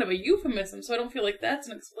kind of a euphemism, so I don't feel like that's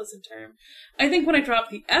an explicit term. I think when I dropped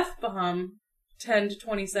the F-bomb 10 to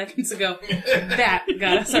 20 seconds ago, that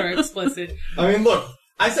got us our explicit. I mean, look,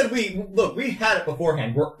 I said we had it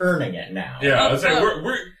beforehand. We're earning it now. Yeah, Oh, I'd say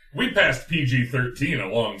oh. we passed PG-13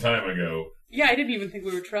 a long time ago. Yeah, I didn't even think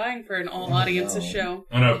we were trying for an all audiences no. show.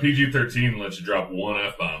 Oh no, PG-13 lets you drop one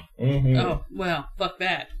F-bomb. Mm-hmm. Oh, well, fuck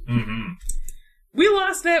that. Mm-hmm. We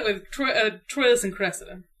lost that with Troilus and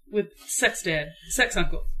Cressida. With Sex Dad. Sex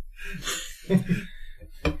Uncle.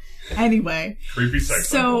 Anyway, Creepy sex.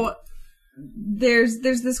 so there's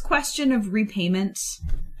this question of repayment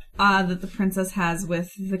that the princess has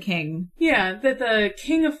with the king. Yeah, that the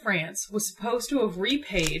King of France was supposed to have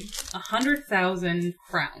repaid 100,000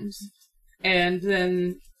 crowns. And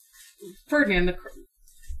then Ferdinand,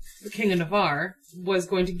 the King of Navarre, was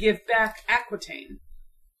going to give back Aquitaine.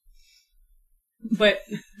 But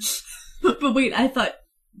But wait, I thought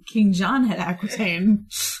King John had Aquitaine.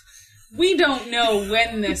 we don't know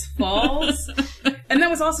when this falls. And that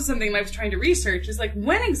was also something I was trying to research, is like,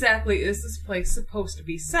 when exactly is this place supposed to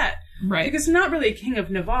be set? Right. Because it's not really a King of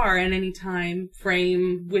Navarre in any time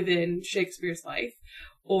frame within Shakespeare's life,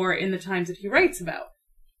 or in the times that he writes about.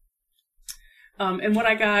 And what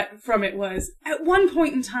I got from it was, at one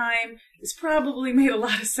point in time, this probably made a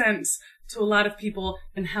lot of sense to a lot of people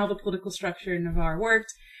and how the political structure in Navarre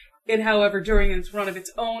worked. It, however, during its run of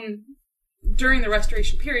its own, during the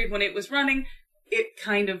Restoration period when it was running, it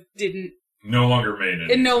kind of didn't, no longer made it.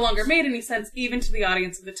 it no longer made any sense even to the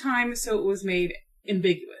audience of the time, so it was made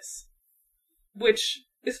ambiguous. Which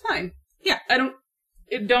is fine. Yeah, I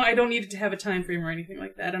don't need it to have a time frame or anything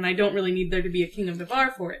like that, and I don't really need there to be a King of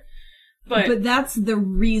Navarre for it. But that's the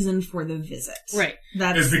reason for the visit. right.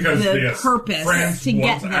 That's It's because the purpose France to get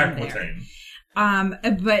wants them there.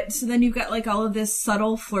 Aquitaine. But so then you've got like all of this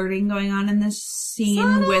subtle flirting going on in this scene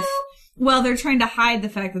Subtle. with Well, they're trying to hide the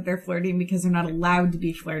fact that they're flirting because they're not allowed to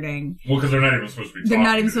be flirting. Well, because they're not even supposed to be. They're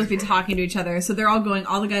not even supposed to be talking to each other. So they're all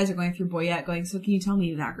the guys are going through Boyette going, so can you tell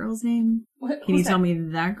me that girl's name? Can you tell me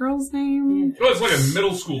that girl's name? Well, it's like a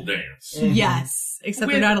middle school dance. Mm-hmm. Yes,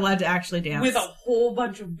 except they're not allowed to actually dance. With a whole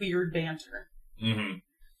bunch of weird banter. Mm-hmm.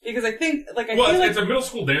 Because I think, it's a middle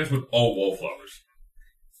school dance with all wallflowers.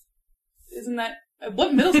 Isn't that...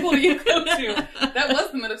 What middle school do you go to? That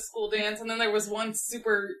was the middle school dance, and then there was one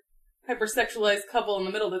super hypersexualized couple in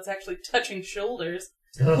the middle that's actually touching shoulders.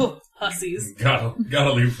 Hussies.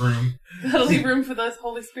 Gotta leave room. Gotta leave room for the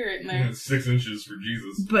Holy Spirit in there. 6 inches for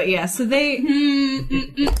Jesus. But yeah, so they...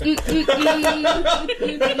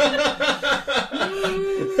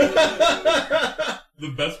 The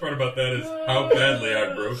best part about that is how badly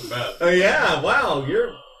I broke that. Oh yeah, wow,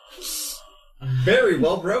 you're very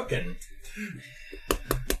well broken.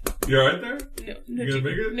 You alright there? No, you gonna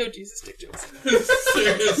make it? No Jesus stick jokes.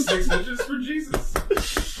 6 inches for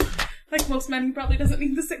Jesus. Like most men, he probably doesn't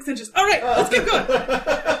need the 6 inches. Alright, let's get going.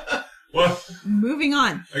 Well, moving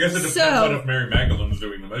on. I guess it depends on if Mary Magdalene's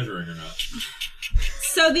doing the measuring or not.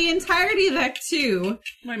 So the entirety of Act 2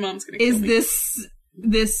 My mom's gonna kill me. this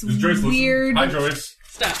weird... Hi, Joyce.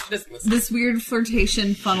 Stop. This weird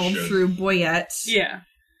flirtation funneled through Boyette. Yeah.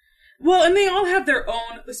 Well, and they all have their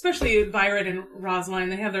own, especially Byron and Rosaline,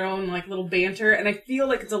 they have their own, like, little banter, and I feel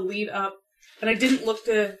like it's a lead up, and I didn't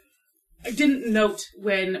note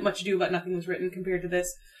when Much Ado About Nothing was written compared to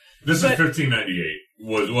this. This is 1598,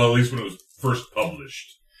 at least when it was first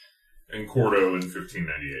published in Quarto in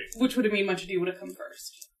 1598. Which would have mean Much Ado would have come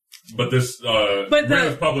first. But this, when it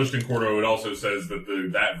was published in Quarto, it also says that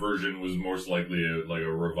that version was most likely a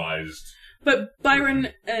revised. But Byron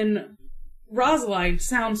and Rosaline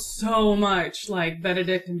sounds so much like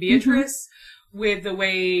Benedict and Beatrice with the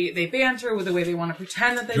way they banter, with the way they want to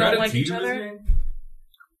pretend that they don't like each other.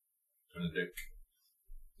 Benedict.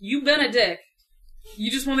 You Benedict.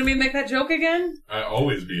 You just wanted me to make that joke again? I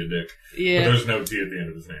always be a dick. Yeah. But there's no T at the end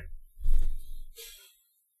of his name.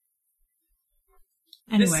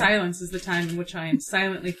 Anyway. This silence is the time in which I am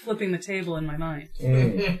silently flipping the table in my mind.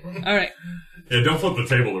 All right. Yeah, don't flip the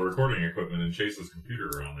table of recording equipment and Chase's computer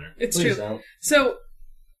around there. It's Please true. don't. So,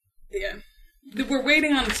 yeah. We're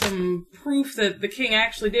waiting on some proof that the king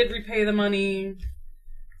actually did repay the money.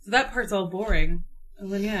 So that part's all boring.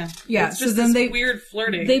 And then, Yeah, it's so just then this weird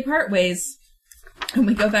flirting. They part ways, and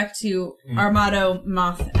we go back to Armado,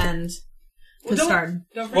 Moth, and Custard.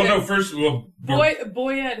 Don't forget. Well, no, first,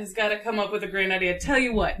 Boyette has got to come up with a great idea. Tell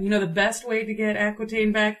you what, you know the best way to get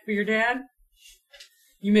Aquitaine back for your dad?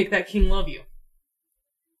 You make that king love you.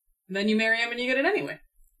 And then you marry him and you get it anyway.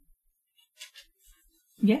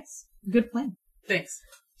 Yes, good plan. Thanks.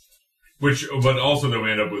 But also then we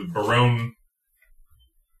end up with Barone.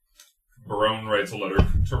 Barone writes a letter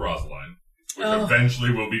to Rosaline, which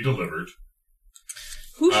eventually will be delivered.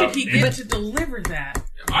 Who should he get to deliver that?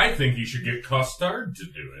 I think he should get Custard to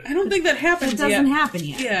do it. I don't think that happens yet. It doesn't happen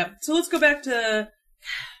yet. Yeah, so let's go back to...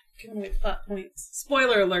 Giving away plot points.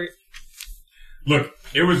 Spoiler alert. Look,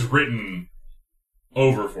 it was written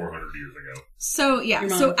over 400 years ago. So,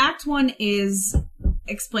 so Act 1 is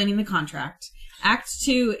explaining the contract. Act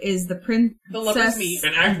 2 is the princess... The lovers meet.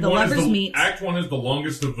 And Act the 1 lovers meet. Act 1 is the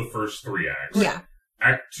longest of the first 3 acts. Yeah.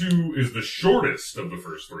 Act 2 is the shortest of the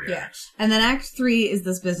first 3 acts. And then Act 3 is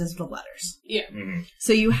this business with the letters. Yeah. Mm-hmm.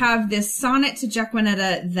 So you have this sonnet to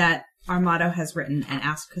Jacquinetta that Armado has written and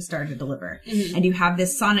asked Custard to deliver. Mm-hmm. And you have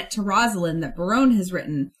this sonnet to Rosalind that Barone has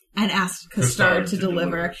written and asked Custard to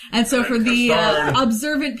deliver. And so for the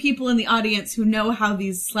observant people in the audience who know how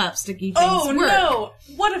these slapsticky things work. No!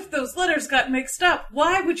 What if those letters got mixed up?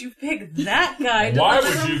 Why would you pick that guy to Why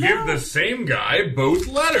deliver would you them? give the same guy both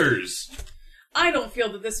letters? I don't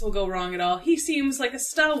feel that this will go wrong at all. He seems like a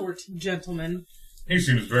stalwart gentleman. He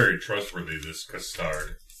seems very trustworthy, this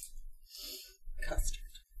Custard. Custard.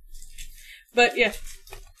 But, yeah.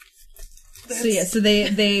 So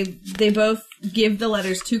they both give the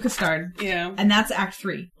letters to Custard. Yeah. And that's Act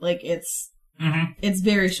 3. Like, it's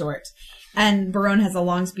very short. And Barone has a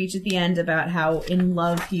long speech at the end about how in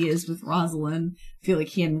love he is with Rosalind. I feel like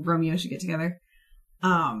he and Romeo should get together.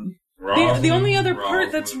 The only other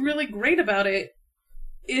part that's really great about it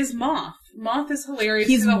is Moth. Moth is hilarious.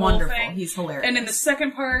 He's through the wonderful. Whole thing. He's hilarious. And in the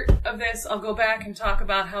second part of this, I'll go back and talk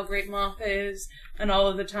about how great Moth is and all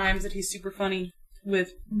of the times that he's super funny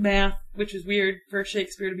with math, which is weird for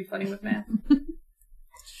Shakespeare to be funny with math.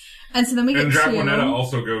 And so then we get and to... Jacquinetta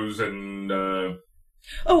also goes and...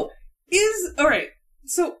 Alright,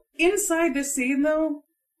 so inside this scene, though,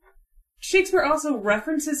 Shakespeare also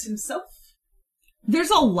references himself.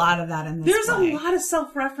 There's a lot of that in this There's play. a lot of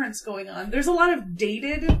self-reference going on. There's a lot of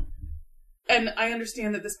dated and I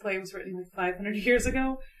understand that this play was written like 500 years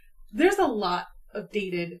ago. There's a lot of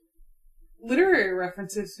dated literary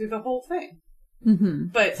references through the whole thing. Mm-hmm.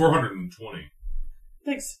 But 420.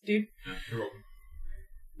 thanks, dude. Yeah, you're welcome.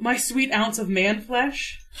 My sweet ounce of man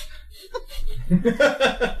flesh. It's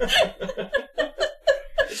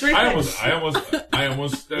right I there. almost You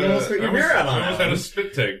almost put your beer out on I that almost had one. a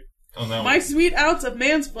spit take on that My one. sweet ounce of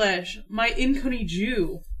man's flesh, my incony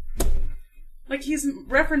Jew. Like, he's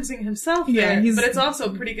referencing himself Yeah, there, he's- but it's also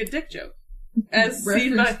a pretty good dick joke. As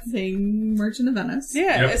seen by... Referencing Merchant of Venice.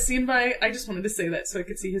 Yeah, Yep. as seen by... I just wanted to say that so I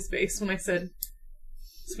could see his face when I said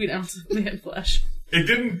sweet ounce of man flesh. It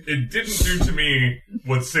didn't do to me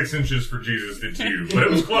what 6 inches for Jesus did to you, but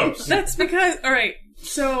it was close. That's because... Alright,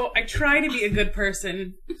 so I try to be a good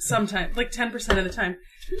person sometimes, like 10% of the time.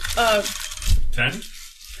 10?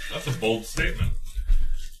 That's a bold statement.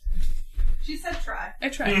 She said try. I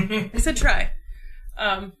try. I said try.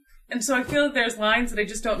 And so I feel that there's lines that I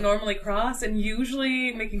just don't normally cross, and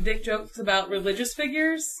usually making dick jokes about religious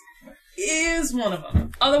figures is one of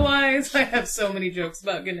them. Otherwise, I have so many jokes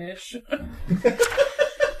about Ganesh.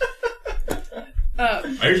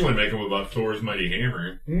 I usually make them about Thor's mighty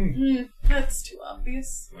hammer. That's too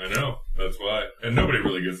obvious. I know. That's why. And nobody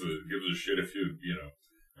really gives a shit if you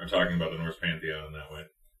are talking about the Norse pantheon in that way.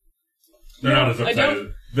 They're not as I uptight don't-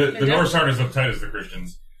 as... The I don't. Norse aren't as uptight as the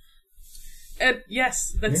Christians.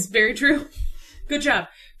 Yes, that's very true. Good job.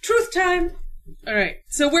 Truth time! Alright,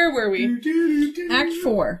 so where were we? Act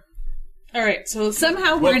 4. Alright, so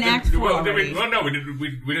Somehow we're in Act 4 Well, already. no,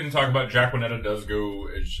 we didn't talk about Jacquinetta does go...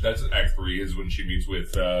 That's Act 3 is when she meets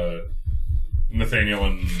with Nathaniel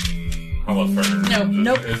and Holofernes. No,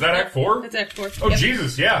 nope. Is that Act 4? that's Act 4. Oh,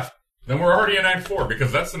 Jesus, yeah. Then we're already in Act 4,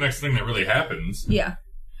 because that's the next thing that really happens. Yeah.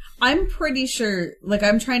 I'm pretty sure, like,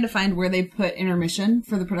 I'm trying to find where they put intermission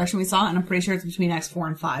for the production we saw, and I'm pretty sure it's between Acts 4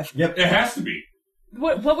 and 5. Yep. It has to be.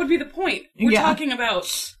 What would be the point? We're Yeah. talking about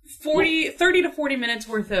 30 to 40 minutes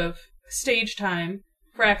worth of stage time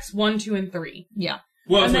for Acts 1, 2, and 3. Yeah.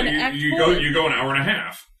 Well, And so then Act you 4. go an hour and a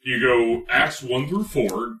half. You go Acts 1 through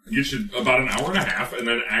 4, gets you about an hour and a half, and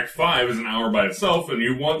then Act 5 is an hour by itself, and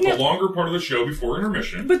you want Yeah. the longer part of the show before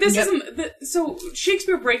intermission. But this Yep. isn't... So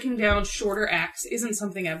Shakespeare breaking down shorter acts isn't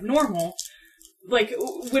something abnormal. Like,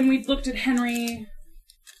 when we looked at Henry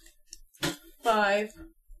 5...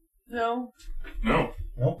 No? No.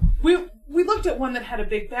 Nope. We looked at one that had a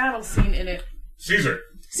big battle scene in it. Caesar.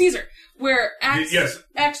 Caesar, where Acts Yes.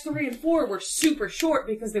 3 and 4 were super short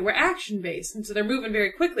because they were action-based, and so they're moving very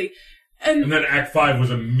quickly. And And then Act 5 was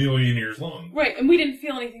a million years long. right, and we didn't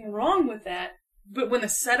feel anything wrong with that. But when the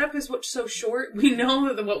setup is what's so short, we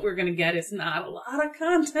know that what we're going to get is not a lot of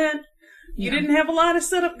content. You Yeah. didn't have a lot of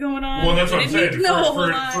setup going on. Well, that's You what I'm didn't saying. need to know a whole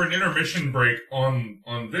For lot. an intermission break on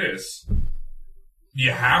this,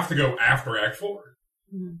 you have to go after Act 4.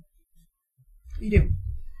 You do.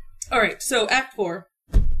 Alright, so Act 4.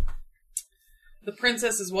 The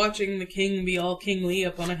princess is watching the king be all kingly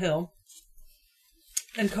up on a hill.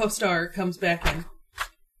 And Co-Star comes back in.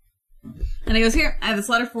 And he goes, here, I have this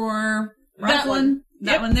letter for That Rosalind. one.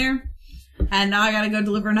 That Yep. one there. And now I gotta go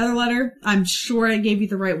deliver another letter. I'm sure I gave you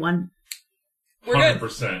the right one. We're good.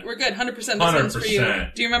 100%. We're good. 100%. This one's for you.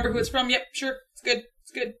 100%. Do you remember who it's from? Yep, sure. It's good.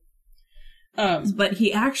 It's good. But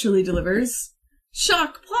he actually delivers,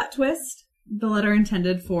 shock, plot twist, the letter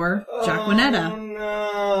intended for Jacquinetta. Oh,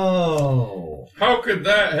 no. How could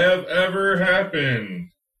that have ever happened?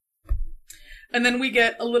 And then we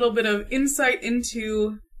get a little bit of insight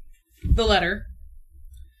into the letter.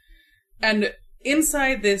 And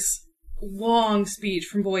inside this long speech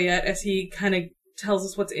from Boyette, as he kind of tells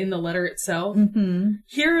us what's in the letter itself,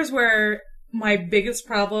 here is where my biggest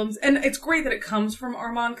problems, and it's great that it comes from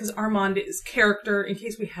Armand, because Armand is character, in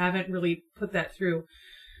case we haven't really put that through.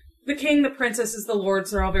 The king, the princesses, the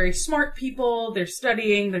lords, they're all very smart people, they're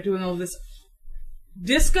studying, they're doing all this.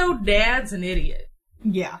 Disco Dad's an idiot.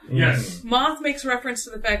 Yeah. Yes. Moth makes reference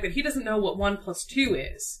to the fact that he doesn't know what 1 + 2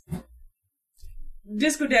 is.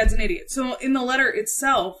 Disco Dad's an idiot. So in the letter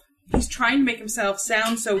itself, he's trying to make himself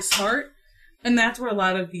sound so smart, and that's where a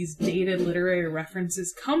lot of these dated literary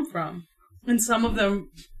references come from. And some of them,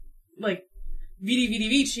 like Vidi Vidi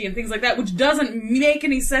Vici and things like that, which doesn't make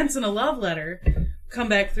any sense in a love letter, come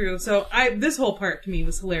back through. So this whole part to me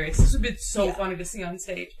was hilarious. This would be so funny to see on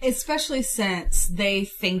stage. Especially since they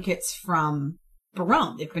think it's from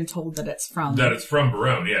Barone. They've been told that it's from... That it's from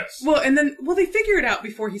Barone, yes. Well, and then, they figure it out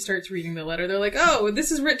before he starts reading the letter. They're like, oh,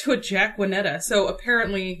 this is written to a Jacquinetta. So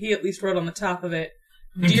apparently he at least wrote on the top of it,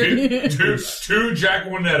 Dear, to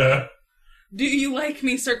Jacquinetta. do you like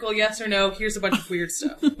me? Circle yes or no. Here's a bunch of weird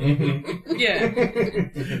stuff. Yeah.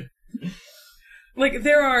 Like,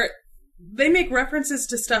 there are they make references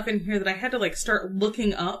to stuff in here that I had to like start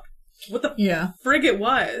looking up what the Yeah. frig it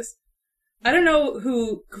was. I don't know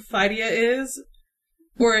who Cophidia is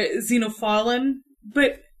or Xenophallin,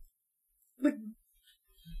 but like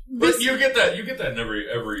But you get that in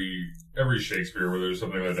every Shakespeare where there's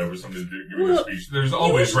something like that with somebody giving a speech. There's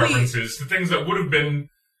always usually- references to things that would have been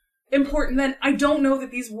important then. I don't know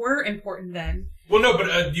that these were important then. well, no,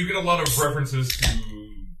 but you get a lot of references to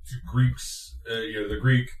Greeks, the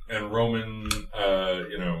Greek and Roman,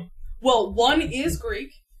 Well, one is Greek,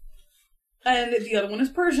 and the other one is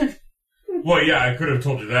Persian. Well, yeah, I could have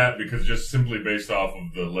told you that because just simply based off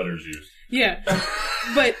of the letters used. Yeah,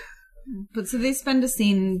 but But so they spend a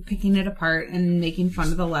scene picking it apart and making fun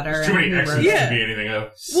of the letter. There's too and many who X's wrote to Yeah. be anything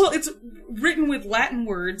else. well, it's written with Latin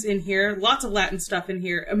words in here, lots of Latin stuff in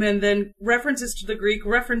here, and then references to the Greek,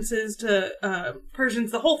 references to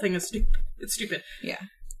Persians. The whole thing is stupid. It's stupid. Yeah.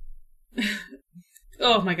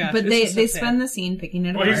 Oh my god! But it's they just so sad. spend the scene picking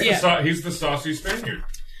it Well, apart. he's the saucy Spaniard.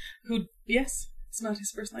 Who? Yes, it's not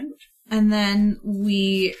his first language. And then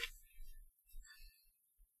we...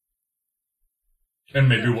 And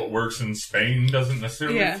maybe what works in Spain doesn't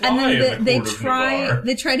necessarily Yeah. fly And in then the they court of try Navarre.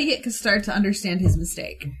 to get Castard to understand his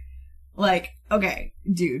mistake. Like, okay,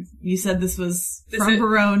 dude, you said this was This from is-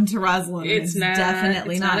 Barone to Rosalind. It's not.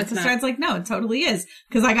 Definitely It's not. not, it's Castard's like, no, it totally is.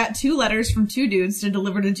 Because I got 2 letters from 2 dudes to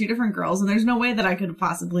deliver to 2 different girls, and there's no way that I could have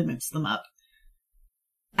possibly mixed them up.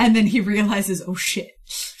 And then he realizes, oh shit,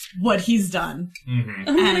 what he's done. Mm-hmm.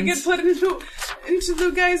 I'm gonna And- get put into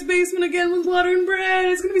the guy's basement again with water and bread.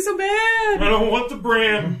 It's gonna be so I bad. don't want the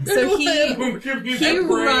brand. So he Don't give me he that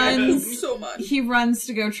brand. runs So much. he runs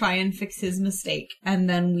to go try and fix his mistake, and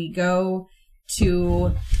then we go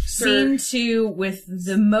to scene 2 with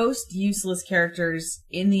the most useless characters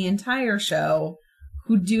in the entire show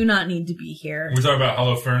who do not need to be here. We're talking about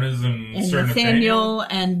Holofernes and, And Sir Nathaniel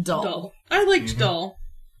and Dull. Dull. I liked Mhm. Dull.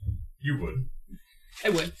 You would. I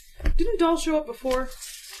would. Didn't Dull show up before?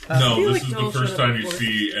 No, feel this like is Dull the first showed up time you before.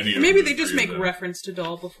 see any of Maybe the they just three make of them. reference to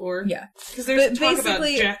Dull before. Yeah. Because there's But talk about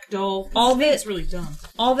basically, Jack Dull. all that- It's really dumb.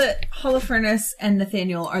 All that Holofernes and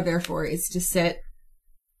Nathaniel are there for is to sit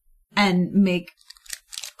and make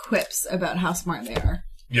quips about how smart they are.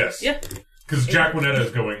 Yes. Yeah. Because Jacquinetta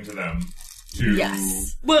is going to them to...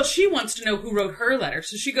 Yes. Well, she wants to know who wrote her letter,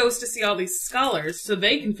 so she goes to see all these scholars so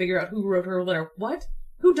they can figure out who wrote her letter. What?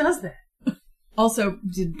 Who does that? Also,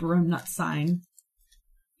 did Broom not sign?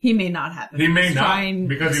 He may not have. He may not, trying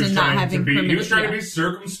because he to was not trying to having be... He permission- was trying to yeah. be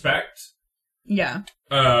circumspect. Yeah.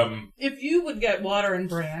 If you would get water and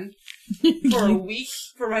bran for a week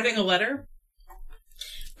for writing a letter,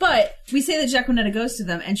 But we say that Jacquinetta goes to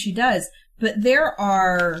them, and she does. But there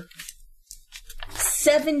are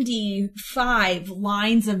 75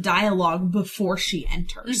 lines of dialogue before she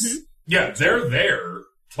enters. Mhm. Yeah, they're there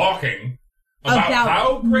talking about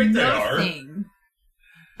how great they are. nothing.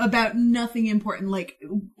 About nothing important. Like,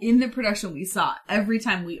 in the production we saw, every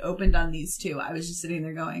time we opened on these 2, I was just sitting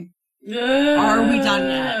there going, Are we done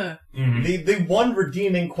yet? Mhm. The one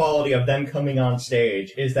redeeming quality of them coming on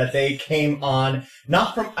stage is that they came on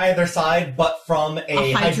not from either side, but from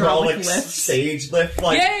a hydraulic lift. stage lift.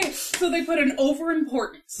 Like, Yay! So they put an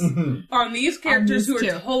overimportance Mhm. on these characters these who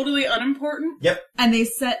are two. totally unimportant. And they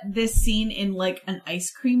set this scene in, like, an ice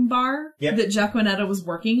cream bar Yep. that Jacquinetta was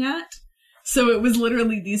working at. So it was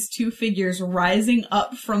literally these 2 figures rising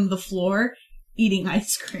up from the floor, eating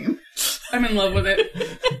ice cream. I'm in love with it.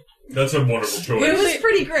 That's a wonderful choice. It was it-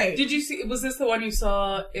 pretty great. Did you see? Was this the one you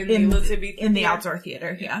saw in In- the Elizabeth in the theater? outdoor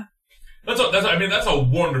theater, yeah. That's a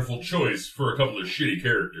wonderful choice for a couple of shitty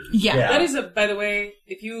characters. Yeah. Yeah. That is by the way,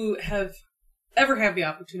 if you ever have the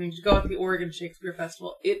opportunity to go out to the Oregon Shakespeare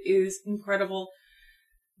Festival, it is incredible.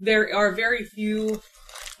 There are very few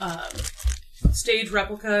stage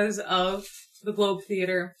replicas of the Globe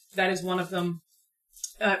Theater. That is one of them.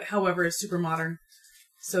 However, it's super modern.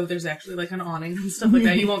 So there's actually like an awning and stuff like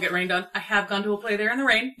that. You won't get rained on. I have gone to a play there in the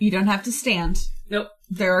rain. You don't have to stand. Nope.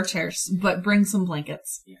 There are chairs, but bring some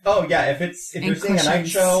blankets. Oh yeah, if And you're seeing a night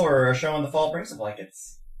cushions. show or a show in the fall, bring some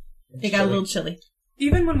blankets. It's They got a chilly. little chilly.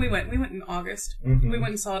 Even when we went in August. Mhm. We went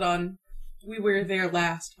and saw it we were there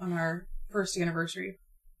last on our first anniversary.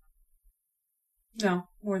 No,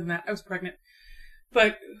 more than that. I was pregnant.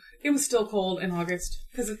 But it was still cold in August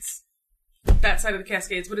because it's that side of the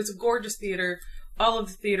Cascades, but it's a gorgeous theater. All of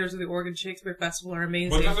the theaters of the Oregon Shakespeare Festival are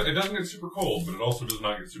amazing. Well, it doesn't get super cold, but it also does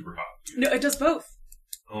not get super hot. No, it does both.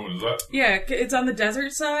 Oh, is that? Yeah, it's on the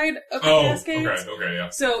desert side of the Oh, Cascades. okay, yeah.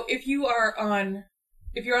 So if you're on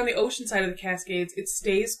the ocean side of the Cascades, it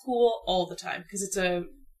stays cool all the time because it's a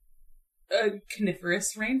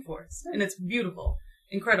coniferous rainforest and it's beautiful,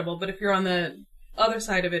 incredible. But if you're on the other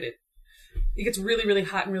side of it, it gets really, really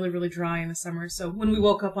hot and really, really dry in the summer. So when we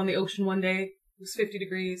woke up on the ocean one day, it was 50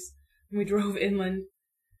 degrees, and we drove inland.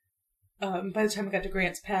 By the time we got to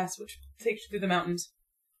Grants Pass, which takes you through the mountains,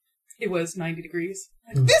 it was 90 degrees.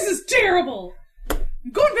 Like, this is terrible!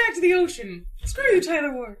 I'm going back to the ocean. Screw you,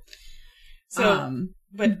 Tyler Ward. So,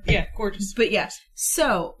 but yeah, gorgeous. But yeah,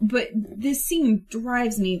 but this scene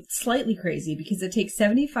drives me slightly crazy because it takes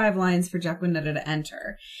 75 lines for Jacquinetta to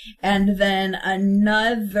enter, and then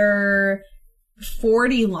another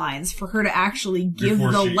 40 lines for her to actually give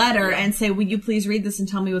the letter and say, "Will you please read this and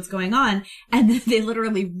tell me what's going on?" And then they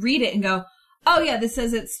literally read it and go, "Oh yeah, this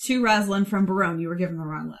says it's to Rosalind from Barone. You were given the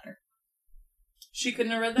wrong letter." She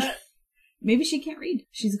couldn't have read that? Maybe she can't read.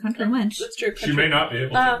 She's a country wench. That's true. She may not be able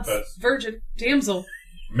to. That's virgin. Damsel.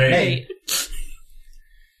 May.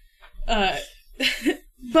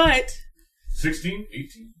 But 16?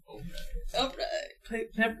 18? Oh,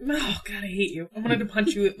 God, I hate you. I wanted to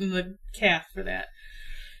punch you in the calf for that.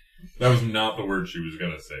 That was not the word she was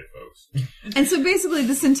going to say, folks. And so basically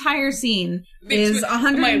this entire scene is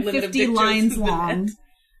 150 lines long,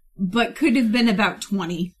 but could have been about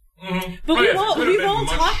 20. Mm-hmm. But we've all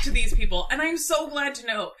talked to these people, and I'm so glad to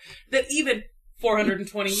know that even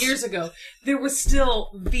 420 years ago, there was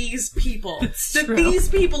still these people. These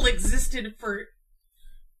people existed for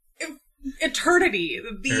eternity.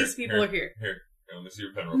 These people are here. Here, let me see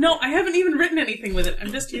your pen real No, quick. I haven't even written anything with it.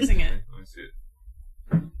 I'm just using it. Let me see it.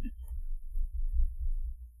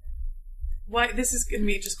 Why? This is going to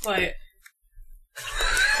be just quiet.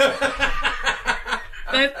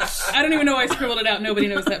 I don't even know why I scribbled it out. Nobody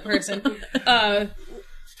knows that person.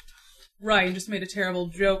 Ryan just made a terrible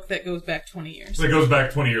joke that goes back 20 years. That goes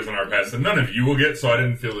back 20 years in our past, and none of you will get, so I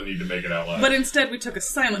didn't feel the need to make it out loud. But instead, we took a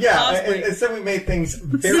silent Yeah, pause. and so we made things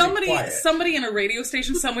very quiet. Somebody in a radio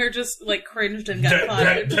station somewhere just like cringed and got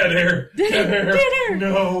fired. Dead air. Dead air.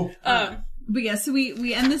 No. But yeah, so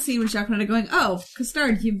we end the scene with Jacquinetta going, "Oh,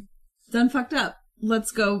 Custard, you've done fucked up.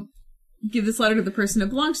 Let's go give this letter to the person it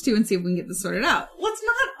belongs to and see if we can get this sorted out." Let's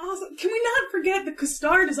not also... Can we not forget that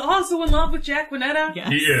Custard is also in love with Jacquinetta? Yes.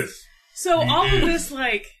 He is. So all of this,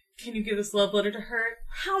 like, can you give this love letter to her?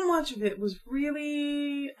 How much of it was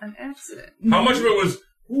really an accident? How much of it was,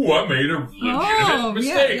 ooh, I made a legitimate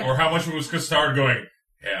mistake? Yeah. Or how much of it was Custard going,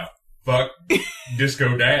 yeah, fuck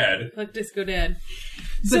Disco Dad. Fuck Disco Dad.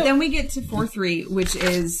 But then we get to 4-3, which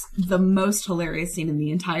is the most hilarious scene in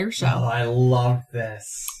the entire show. Oh, I love this.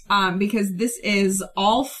 Because this is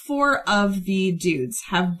all 4 of the dudes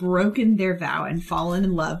have broken their vow and fallen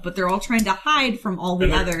in love, but they're all trying to hide from all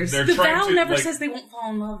the others. They're The trying vow to, never like- says they won't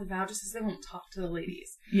fall in love. The vow just says they won't talk to the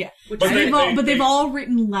ladies. Yeah. Which But They've all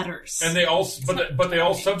written letters. And they all, but they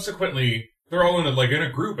all subsequently, they're all in a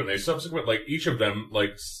group, and they each of them,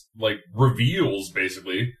 reveals,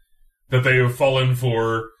 basically, that they have fallen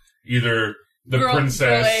for either the princess,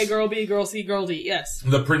 Girl A, Girl B, Girl C, Girl D, yes.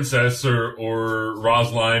 the princess, or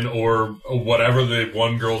Rosaline, or whatever the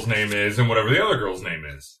one girl's name is, and whatever the other girl's name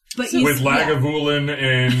is. But With Lagavulin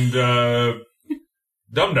and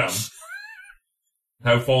Dum Dum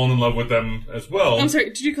have fallen in love with them as well. I'm sorry,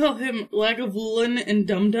 did you call him Lagavulin and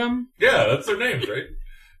Dum Dum? Yeah, that's their names, right?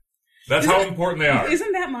 That's how important they are.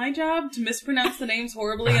 Isn't that my job, to mispronounce the names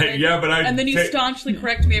horribly? And then, Yeah, but and then you staunchly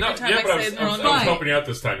correct me every time I say the wrong I was name. helping you out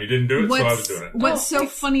this time. You didn't do it, so I was doing it. What's so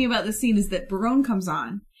funny about the scene is that Barone comes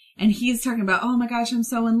on, and he's talking about, "Oh my gosh, I'm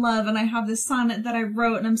so in love, and I have this sonnet that I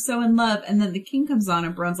wrote, and I'm so in love." And then the king comes on,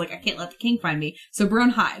 and Barone's like, "I can't let the king find me." So Barone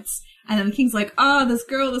hides. And then the king's like, "Oh, this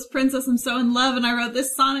girl, this princess, I'm so in love, and I wrote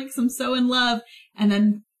this sonnet 'cause I'm so in love." And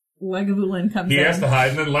then Lagavulin comes in. He has to hide,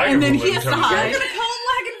 and then Lagavulin And then he has to comes hide. I'm out. gonna call him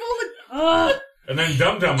Lagavulin! And then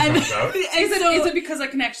Dum Dum comes out. Is it because I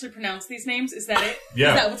can actually pronounce these names? Is that it? Yeah.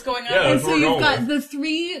 Is that what's going on? Yeah, And that's so what we're you've going got with. the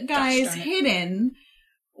 3 guys darn it. hidden,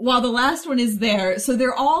 while the last one is there. So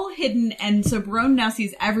they're all hidden, and so Barone now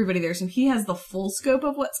sees everybody there. So he has the full scope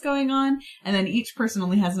of what's going on, and then each person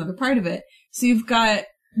only has another part of it. So you've got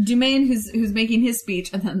Dumaine who's making his speech,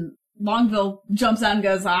 and then Longueville jumps out and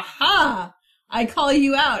goes, "Aha! I call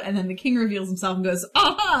you out." And then the king reveals himself and goes,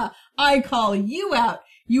 "Aha! I call you out.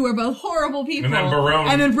 You are both horrible people."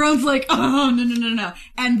 And then Barone's like, "Oh, no.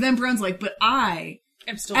 And then Barone's like, "But I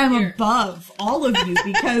I'm still am here. above all of you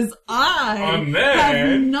because I And have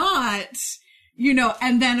then- not,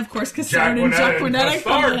 and then of course Custard and Jacquinetta and Jacquinetta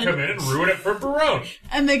Custard come in and ruin it for Barone.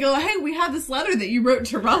 and they go, "Hey, we have this letter that you wrote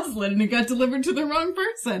to Rosalind and it got delivered to the wrong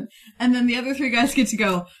person." And then the other 3 guys get to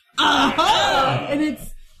go, "Aha!" And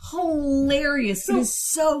it's hilarious. It is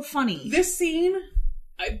so funny. This scene,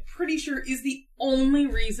 I'm pretty sure, is the only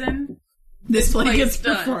reason This play play gets is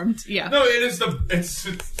done. performed. Yeah. No, it's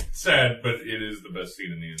sad, but it is the best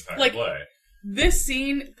scene in the entire Like- play. this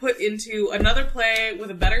scene put into another play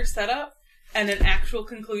with a better setup and an actual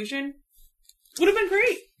conclusion would have been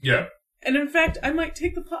great. Yeah. And in fact, I might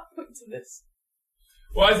take the plot points of this.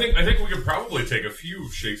 Well, I think we could probably take a few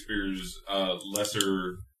of Shakespeare's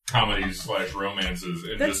lesser comedies / romances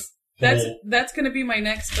and That's going to be my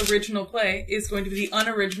next original play. Is going to be the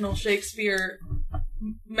unoriginal Shakespeare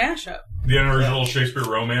mashup. The unoriginal Shakespeare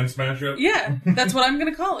romance mashup. Yeah, that's what I'm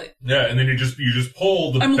going to call it. Yeah, and then you just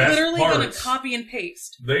pull the I'm best literally parts. going to copy and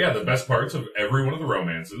paste. The best parts of every one of the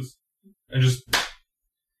romances, and just.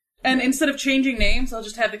 And instead of changing names, I'll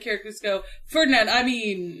just have the characters go Fred.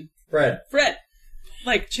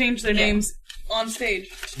 Like, change their names on stage.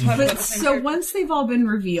 But so once they've all been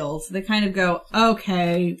revealed, they kind of go,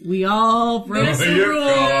 okay, we all broke the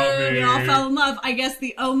rule, we all fell in love. I guess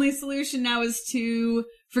the only solution now is to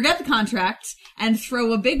forget the contract and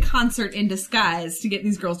throw a big concert in disguise to get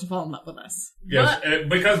these girls to fall in love with us. Yes,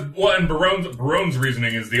 because, and Barone's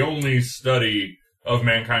reasoning is the only study of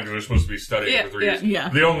mankind that are supposed to be studied for 3 years. Yeah.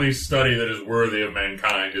 The only study that is worthy of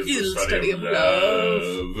mankind is the study of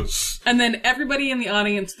love. And then everybody in the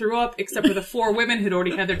audience threw up, except for the 4 women who'd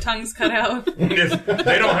already had their tongues cut out. Yes,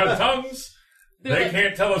 they don't have tongues. They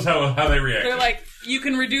can't tell us how they react. They're like, you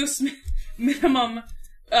can reduce minimum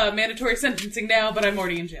mandatory sentencing now, but I'm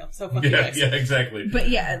already in jail, so fuck you guys. Yeah, exactly. But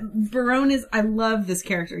yeah, Barone I love this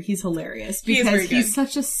character. He's hilarious because he's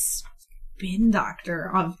such a spin doctor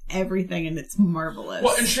of everything, and it's marvelous.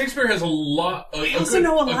 Well, and Shakespeare has a lot of... I also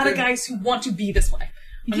know a lot of guys who want to be this way.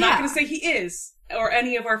 I'm not going to say he is, or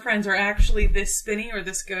any of our friends are actually this spinny or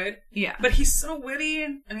this good. Yeah. But he's so witty,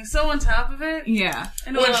 and he's so on top of it. Yeah. I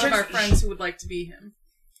know a lot of our friends who would like to be him.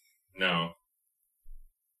 No.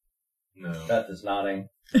 Beth is nodding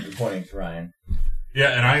and pointing to Ryan.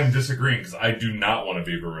 Yeah, and I am disagreeing, because I do not want to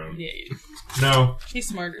be Barone. Yeah, No. He's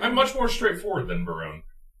smarter. I'm much more straightforward than Barone.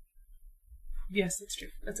 Yes, that's true.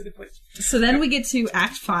 That's a good point. So then we get to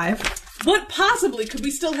Act 5. What possibly could we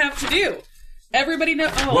still have to do? Everybody know...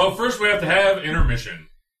 Oh. Well, first we have to have intermission.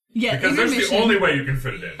 Yeah, because intermission. that's the only way you can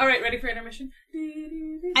fit it in. All right, ready for intermission?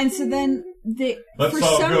 And so then, let's for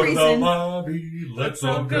all some go reason... to the lobby. Let's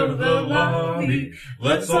all go to the lobby.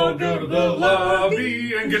 Let's all go to the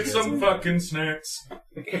lobby and get some fucking snacks.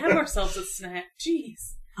 Have ourselves a snack.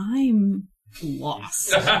 Jeez. I'm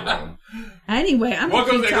lost. Anyway, I'm well,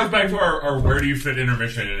 it goes back to our where do you fit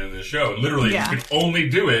intermission in the show. Literally, you can only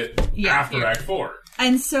do it after Act 4.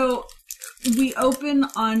 And so we open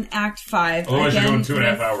on Act 5. Otherwise, you're going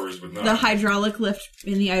 2.5 hours with nothing. The hydraulic lift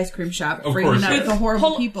in the ice cream shop, of bringing course, out the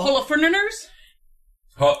horrible people. Jalapenos?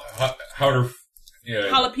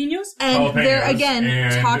 Jalapenos. And they're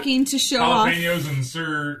again talking to show off. Jalapenos and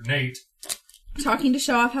Sir Nate. Talking to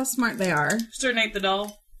show off how smart they are. Sir Nate the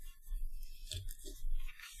doll.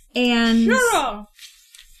 And sure.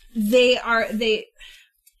 they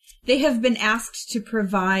have been asked to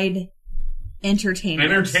provide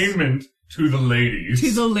entertainment to the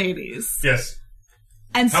ladies. Yes.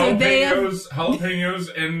 And so Jalapenos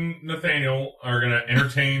and Nathaniel are going to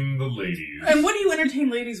entertain the ladies. And what do you entertain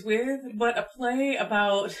ladies with but a play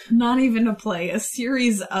about... Not even a play, a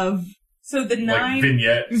series of... So the 9...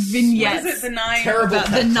 vignettes. What is it? The 9...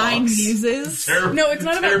 The 9 muses? No, it's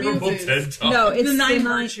not about muses. TED Talks. No, it's the 9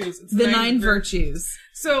 virtues. It's the 9 virtues.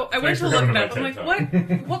 So I went to look it up. I'm like,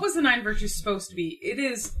 what was the 9 virtues supposed to be? It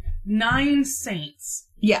is 9 saints.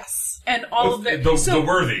 Yes. And all of the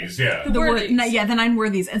worthies, yeah. The 9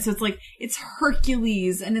 worthies. And so it's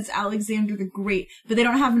Hercules and it's Alexander the Great, but they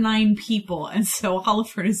don't have 9 people, and so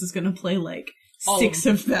Holofernes is going to play 6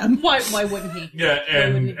 of them. Why wouldn't he? Yeah,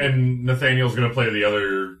 and Nathaniel's going to play the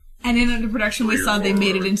other. And in under production, we saw they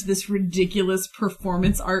made it into this ridiculous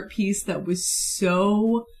performance art piece that was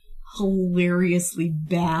so hilariously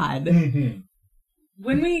bad. Mm-hmm.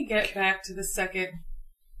 When we get back to the second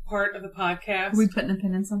part of the podcast, are we putting a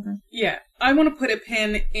pin in something? Yeah, I want to put a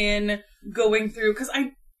pin in going through, because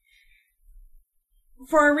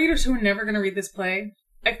for our readers who are never going to read this play,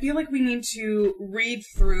 I feel like we need to read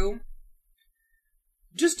through.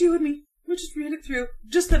 Just you and me. We'll just read it through.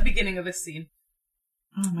 Just the beginning of this scene.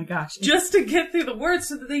 Oh my gosh. Just to get through the words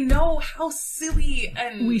so that they know how silly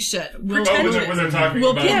and... We should. When they're talking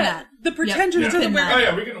we'll about... pin that. The pretentious we can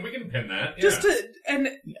pin that. Yeah. Just to... And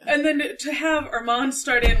then to have Armand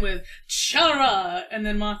start in with Chara, and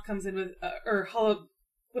then Moth comes in with...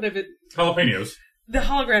 Jalapenos. The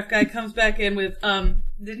holograph guy comes back in with,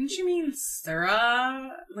 didn't you mean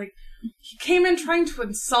Sarah? He came in trying to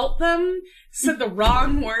insult them, said the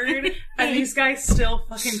wrong word, and these guys still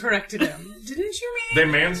fucking corrected him. Didn't you mean... They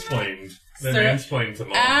mansplained They mansplained to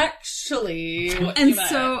Mom. Actually, what And you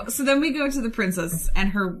meant. so then we go to the princess and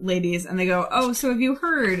her ladies, and they go, "Oh, so have you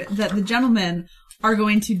heard that the gentlemen are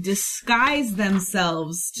going to disguise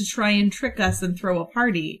themselves to try and trick us and throw a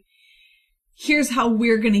party? Here's how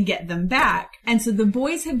we're going to get them back." And so the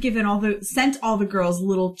boys have sent all the girls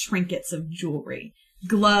little trinkets of jewelry,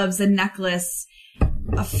 gloves, a necklace,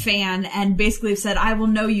 a fan, and basically said, "I will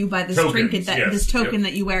know you by this trinket this token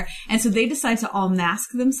that you wear." And so they decide to all mask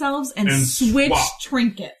themselves and switch swap.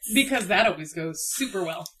 trinkets. Because that always goes super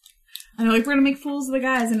well. And they're like, "We're gonna make fools of the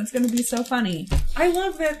guys, and it's gonna be so funny." I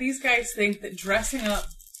love that these guys think that dressing up.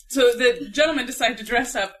 So the gentlemen decide to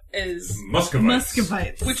dress up as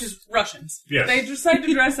Muscovites. which is Russians. Yes. They decide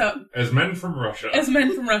to dress up As men from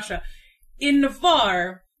Russia. in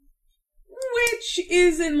Navarre, which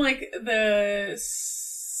is in like the.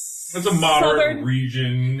 It's a moderate southern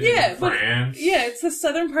region in France. It's the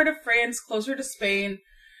southern part of France, closer to Spain,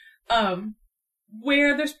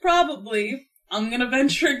 where there's probably, I'm gonna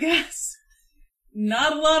venture a guess,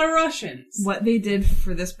 not a lot of Russians. What they did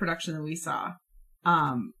for this production that we saw,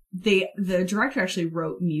 the director actually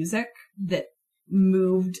wrote music that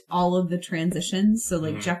moved all of the transitions. So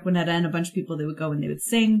like Jack Wanetta and a bunch of people, they would go and they would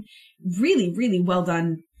sing really, really well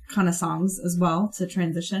done kind of songs as well to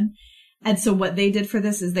transition. And so what they did for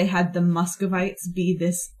this is they had the Muscovites be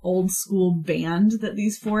this old school band that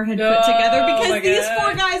these four had put together, because these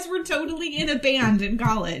four guys were totally in a band in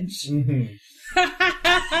college. Mm-hmm.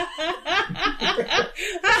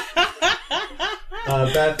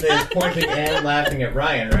 Beth is pointing and laughing at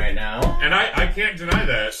Ryan right now. And I can't deny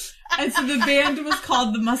that. And so the band was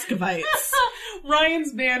called the Muscovites.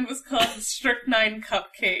 Ryan's band was called the Strychnine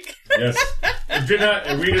Cupcake. Yes. We did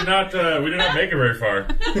not make it very far.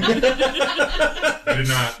 We did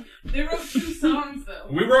not. They wrote 2 songs though.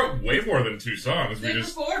 We wrote way more than 2 songs. They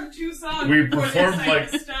performed 2 songs. We before performed they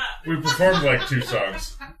decided to stop. we performed like 2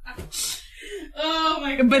 songs. Oh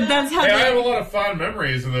my god. But that's how Hey, I have a lot of fond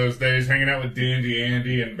memories of those days hanging out with Dandy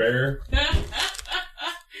Andy and Bear.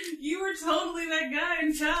 You were totally that guy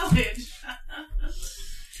in college.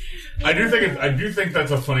 I do think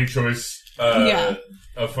that's a funny choice. Yeah.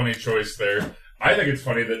 A funny choice there. I think it's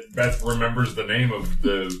funny that Beth remembers the name of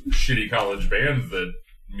the shitty college band that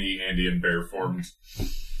me, Andy, and Bear formed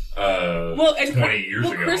 20 years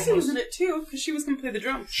ago. Well, Chrissy almost. was in it too, because she was going to play the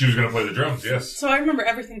drums. She was going to play the drums, yes. So I remember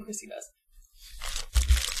everything Chrissy does.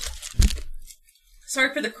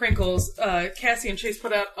 Sorry for the crinkles. Cassie and Chase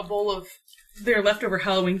put out a bowl of their leftover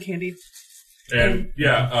Halloween candy. And,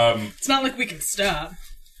 It's not like we can stop.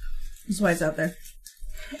 That's why it's out there.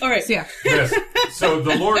 All right. So yeah. yes. So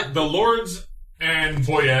the Lords and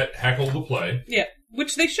Boyette heckle the play. Yeah,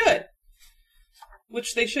 which they should.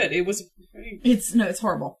 It was... It's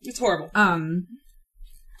horrible. It's horrible.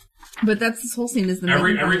 But that's this whole scene is the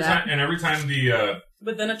Every making of time the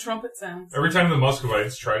But then a trumpet sounds. every time the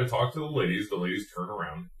Muscovites try to talk to the ladies turn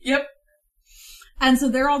around. Yep. And so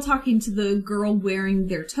they're all talking to the girl wearing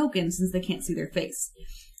their token since they can't see their face.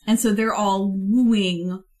 And so they're all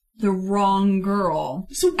wooing the wrong girl.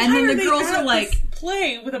 So why and then are the they girls at are like, this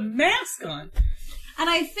play with a mask on? and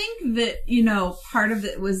I think that, part of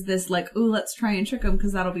it was this like, ooh, let's try and trick them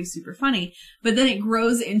because that'll be super funny. But then it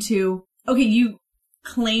grows into, okay, you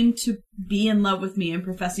claim to be in love with me and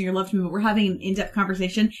professing your love to me, but we're having an in-depth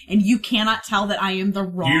conversation and you cannot tell that I am the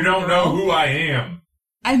wrong You don't girl. know who I am.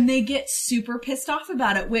 And they get super pissed off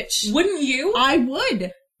about it, which Wouldn't you? I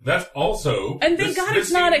would. That's also... And thank God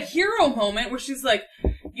it's not a scene- hero moment where she's like,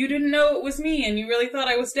 you didn't know it was me and you really thought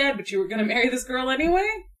I was dead, but you were going to marry this girl anyway?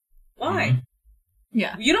 Why? Mhm.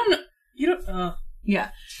 Yeah. You don't... Yeah.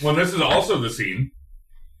 Well, this is also the scene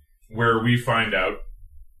where we find out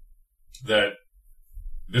that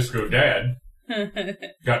Disco Dad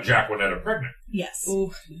got Jack Wanetta pregnant. Yes.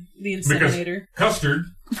 Ooh, the Because inseminator. Custard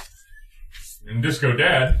and Disco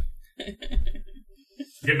Dad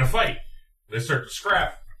get in a fight. They start to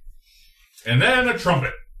scrap. And then a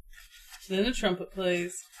trumpet. Then a trumpet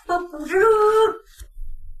plays.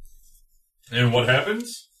 And what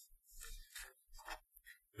happens?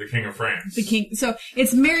 The King of France. The king. So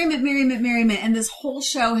it's merriment, merriment, merriment, and this whole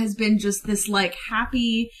show has been just this like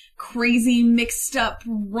happy, crazy, mixed up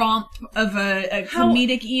romp of a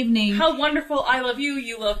comedic evening. How wonderful, I love you,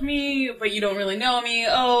 you love me, but you don't really know me.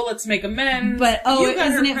 Oh, let's make amends. But You got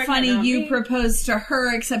her isn't it pregnant, funny? not You me. proposed to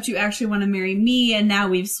her, except you actually want to marry me, and now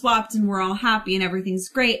we've swapped, and we're all happy, and everything's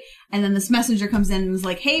great. And then this messenger comes in and is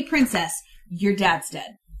like, "Hey, princess, your dad's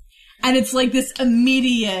dead." And it's like this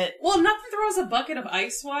immediate. Well, nothing throws a bucket of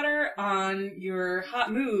ice water on your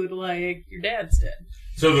hot mood like your dad's dead.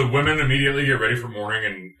 So the women immediately get ready for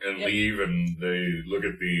mourning and Yep. leave, and they look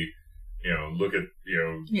at the look at,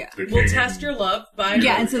 Yeah. the king. We'll test your love by...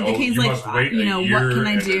 Yeah, and so the king's you like, must wait what a year can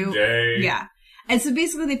I and a do? day. Yeah. And so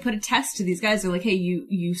basically they put a test to these guys. They're like, hey,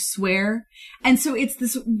 you swear. And so it's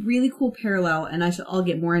this really cool parallel, and I'll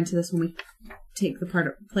get more into this when we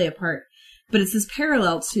play a part. But it's this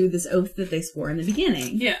parallel to this oath that they swore in the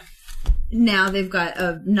beginning. Yeah. Now they've got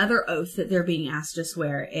another oath that they're being asked to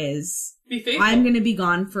swear is, Be faithful. I'm going to be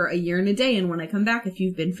gone for a year and a day, and when I come back, if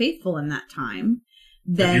you've been faithful in that time,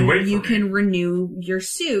 If then you wait you for can me. renew your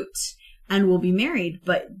suit and we'll be married.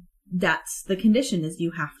 But that's the condition, is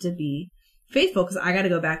you have to be faithful, because I got to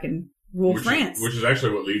go back and rule France. Which is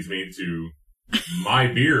actually what leads me to my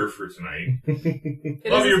beer for tonight.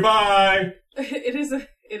 It Love is you, bye! It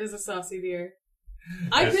is a saucy beer.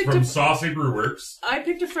 It's from Saucy Brew Works. I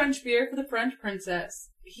picked a French beer for the French princess.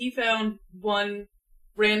 He found one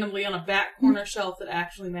randomly on a back corner shelf that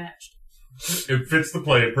actually matched. It fits the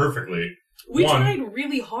play perfectly. We One, tried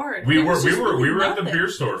really hard. We There were was just really at the nothing. beer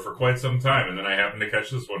store for quite some time, and then I happened to catch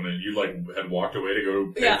this one, and you had walked away to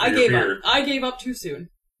go pay Yeah, for I your gave beer. up. I gave up too soon.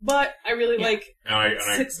 But I really like And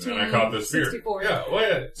I caught this beer. 64. Yeah, well,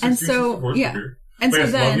 yeah. And 16, so, 64 is yeah. the beer. And so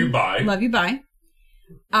Yes, then, love you, bye. Love you, bye.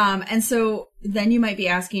 And so then you might be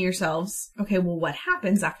asking yourselves, okay, well, what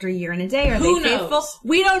happens after a year and a day? Are Who they faithful? knows?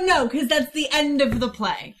 We don't know, because that's the end of the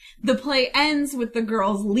play. The play ends with the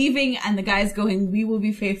girls leaving and the guys going, we will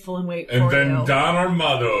be faithful and wait And for then you. Don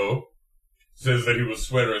Armado says that he will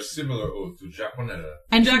swear a similar oath to Jaquanetta.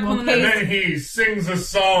 And she Jack will will And pay. then he sings a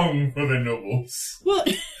song for the nobles. Well,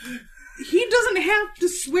 he doesn't have to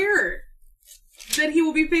swear that he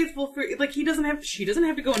will be faithful for, like, she doesn't have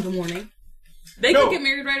to go into mourning. They No. could get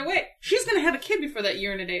married right away. She's gonna have a kid before that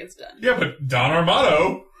year and a day is done. Yeah, but Don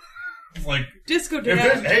Armado, like, Disco if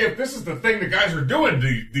dad. if this is the thing the guys are doing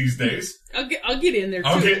these days, I'll get in there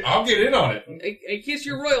too. I'll get in on it. I kiss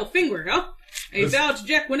your royal finger, huh? I vowed to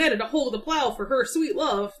Jaquanetta to hold the plow for her sweet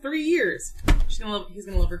love 3 years. He's gonna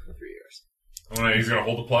love her for 3 years. He's gonna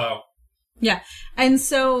hold the plow. Yeah. And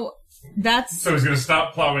so that's, So he's gonna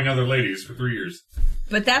stop plowing other ladies for 3 years.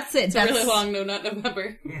 but that's it. It's That's really long, no, not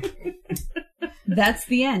November. That's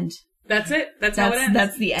the end. That's it. That's how it ends.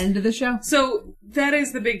 That's the end of the show. So that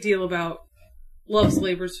is the big deal about Love's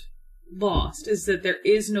Labor's Lost, is that there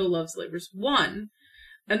is no Love's Labor's Won.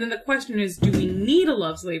 And then the question is, do we need a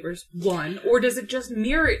Love's Labor's Won, or does it just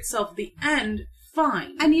mirror itself at the end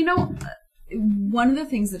fine? And one of the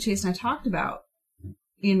things that Chase and I talked about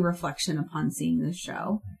in reflection upon seeing this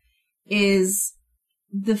show is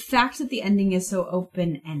the fact that the ending is so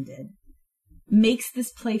open-ended makes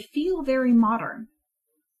this play feel very modern.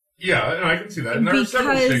 Yeah, and I can see that. And there are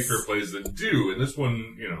several Because- Shakespeare plays that do, and this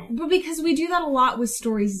one, But because we do that a lot with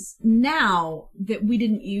stories now that we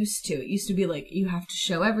didn't used to. It used to be like, you have to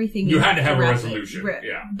show everything. You had to have a wrap it. resolution,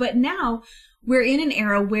 yeah. But now we're in an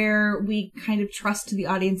era where we kind of trust the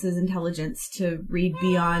audience's intelligence to read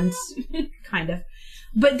beyond, kind of.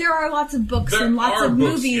 But there are lots of books There and lots are of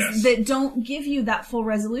books, movies yes. that don't give you that full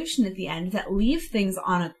resolution at the end, that leave things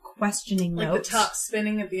on a questioning Like note. the top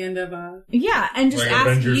spinning at the end of Yeah, and just like ask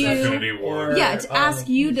Avengers you... Infinity War. Yeah, to ask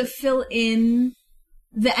you to fill in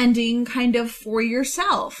the ending kind of for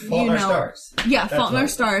yourself. Fault in Our Stars. Yeah, That's Fault in Our right.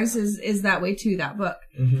 Stars is that way too, that book.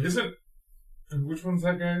 Isn't... Which one's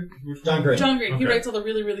that guy? John Green. John Green. He Okay. writes all the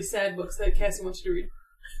really, really sad books that Cassie wants you to read.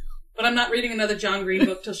 But I'm not reading another John Green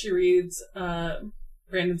book till she reads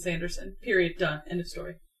Brandon Sanderson. Period. Done. End of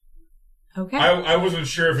story. Okay. I wasn't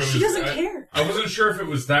sure if it was... She doesn't care. I wasn't sure if it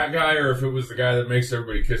was that guy or if it was the guy that makes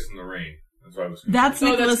everybody kiss in the rain. That's why I was confused. That's Oh,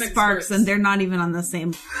 that's Nicholas Nick Sparks, Sparks. and they're not even on the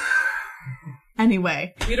same...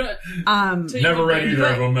 Anyway. We don't. So you Never don't read read- either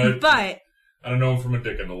of them. But... I don't know him from a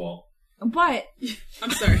dick in the wall. But...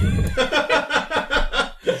 I'm sorry.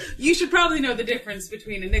 You should probably know the difference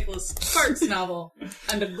between a Nicholas Sparks novel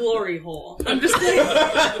and a glory hole. I'm just saying.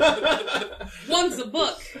 One's a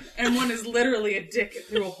book, and one is literally a dick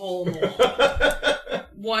through a hole in the wall.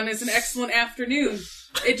 One is an excellent afternoon.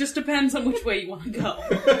 It just depends on which way you want to go.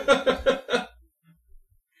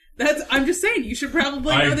 I'm just saying, you should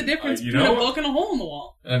probably know the difference between a book and a hole in the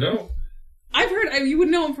wall. I know. I've heard you would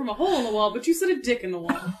know him from a hole in the wall, but you said a dick in the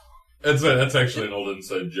wall. That's actually an old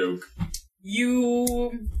inside joke.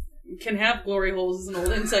 You can have glory holes as an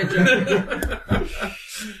old inside joke. know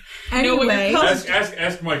what your Anyway... color-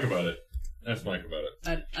 Ask Mike about it. Ask Mike about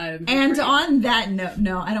it. And on that note...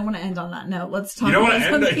 No, I don't want to end on that note. Let's talk You don't about want to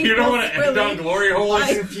something end. You don't want to end really- on glory holes.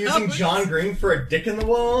 Confusing John Green for a dick in the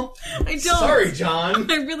wall? I don't. Sorry, John.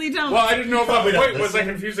 I really don't. Well, I didn't know if Probably not wait, was I listening.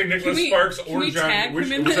 confusing Nicholas we- Sparks can or we John? tag Which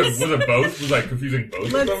him in was this? it both? Was I confusing both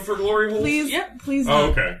of Let's- them for glory holes? Please, Yep. please Oh,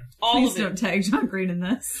 don't. okay. All Please of it. don't tag John Green in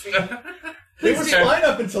this. It was fine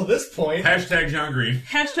up until this point. Hashtag John Green.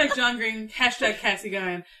 Hashtag John Green. Hashtag Cassie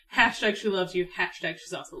Guyon. Hashtag she loves you. Hashtag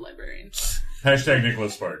she's also a librarian. Hashtag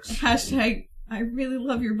Nicholas Sparks. Hashtag I really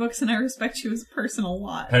love your books and I respect you as a person a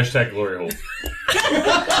lot. Hashtag Glory Hole.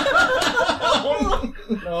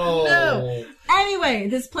 No. Anyway,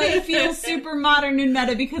 this play feels super modern and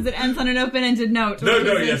meta because it ends on an open-ended note.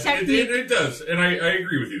 Yes, it does. And I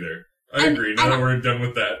agree with you there. I agree. Now that we're done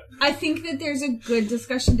with that. I think that there's a good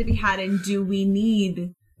discussion to be had in, do we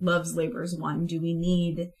need Love's Labor's 1? Do we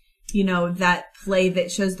need, that play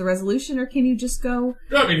that shows the resolution, or can you just go...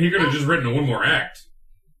 No, I mean, he could have just written one more act.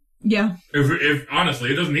 Yeah. If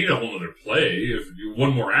honestly, it doesn't need a whole other play. If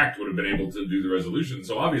one more act would have been able to do the resolution,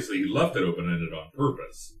 so obviously he left it open-ended on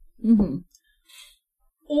purpose. Mm-hmm.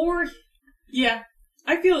 Or, yeah,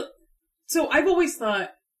 I feel... So I've always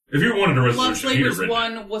thought... If you wanted a resolution, Love's Labor's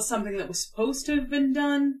 1 was something that was supposed to have been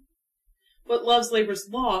done, but Love's Labor's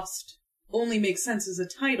Lost only makes sense as a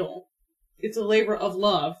title. It's a labor of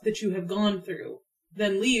love that you have gone through,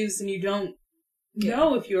 then leaves and you don't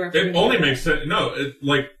know if you're... It only makes sense... No,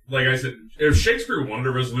 like I said, if Shakespeare wanted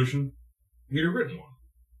a resolution, he'd have written one.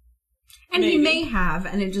 And maybe. He may have,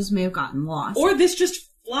 and it just may have gotten lost. Or this just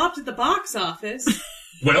flopped at the box office.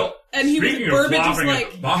 Well, and speaking of flopping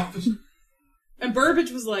at the box... And Burbage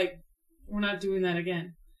was like, we're not doing that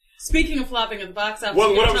again. Speaking of flopping at the box office,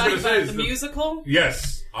 well, what I was going to say is the musical.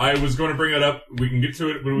 Yes, I was going to bring that up. We can get to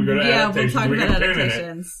it when we go to adaptations. We'll talk about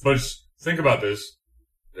adaptations. But think about this.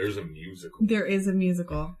 There's a musical. There is a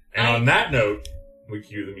musical. And on that note, we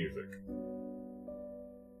cue the music.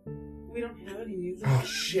 We don't have any music. Oh,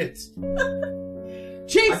 shit.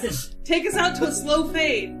 Jason, take us out to a slow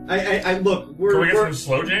fade. I look. Can we get some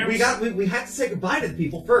slow jams? We have to say goodbye to the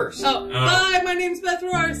people first. Bye. My name's Beth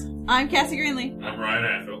Roars. I'm Cassie Greenlee. I'm Ryan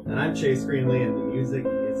Atfield. And I'm Chase Greenlee, and the music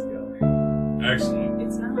is going. Excellent.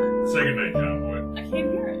 It's not. Say goodnight, John Boy. I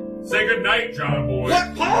can't hear it. Say goodnight, John Boy.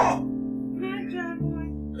 What? Good night, John Boy.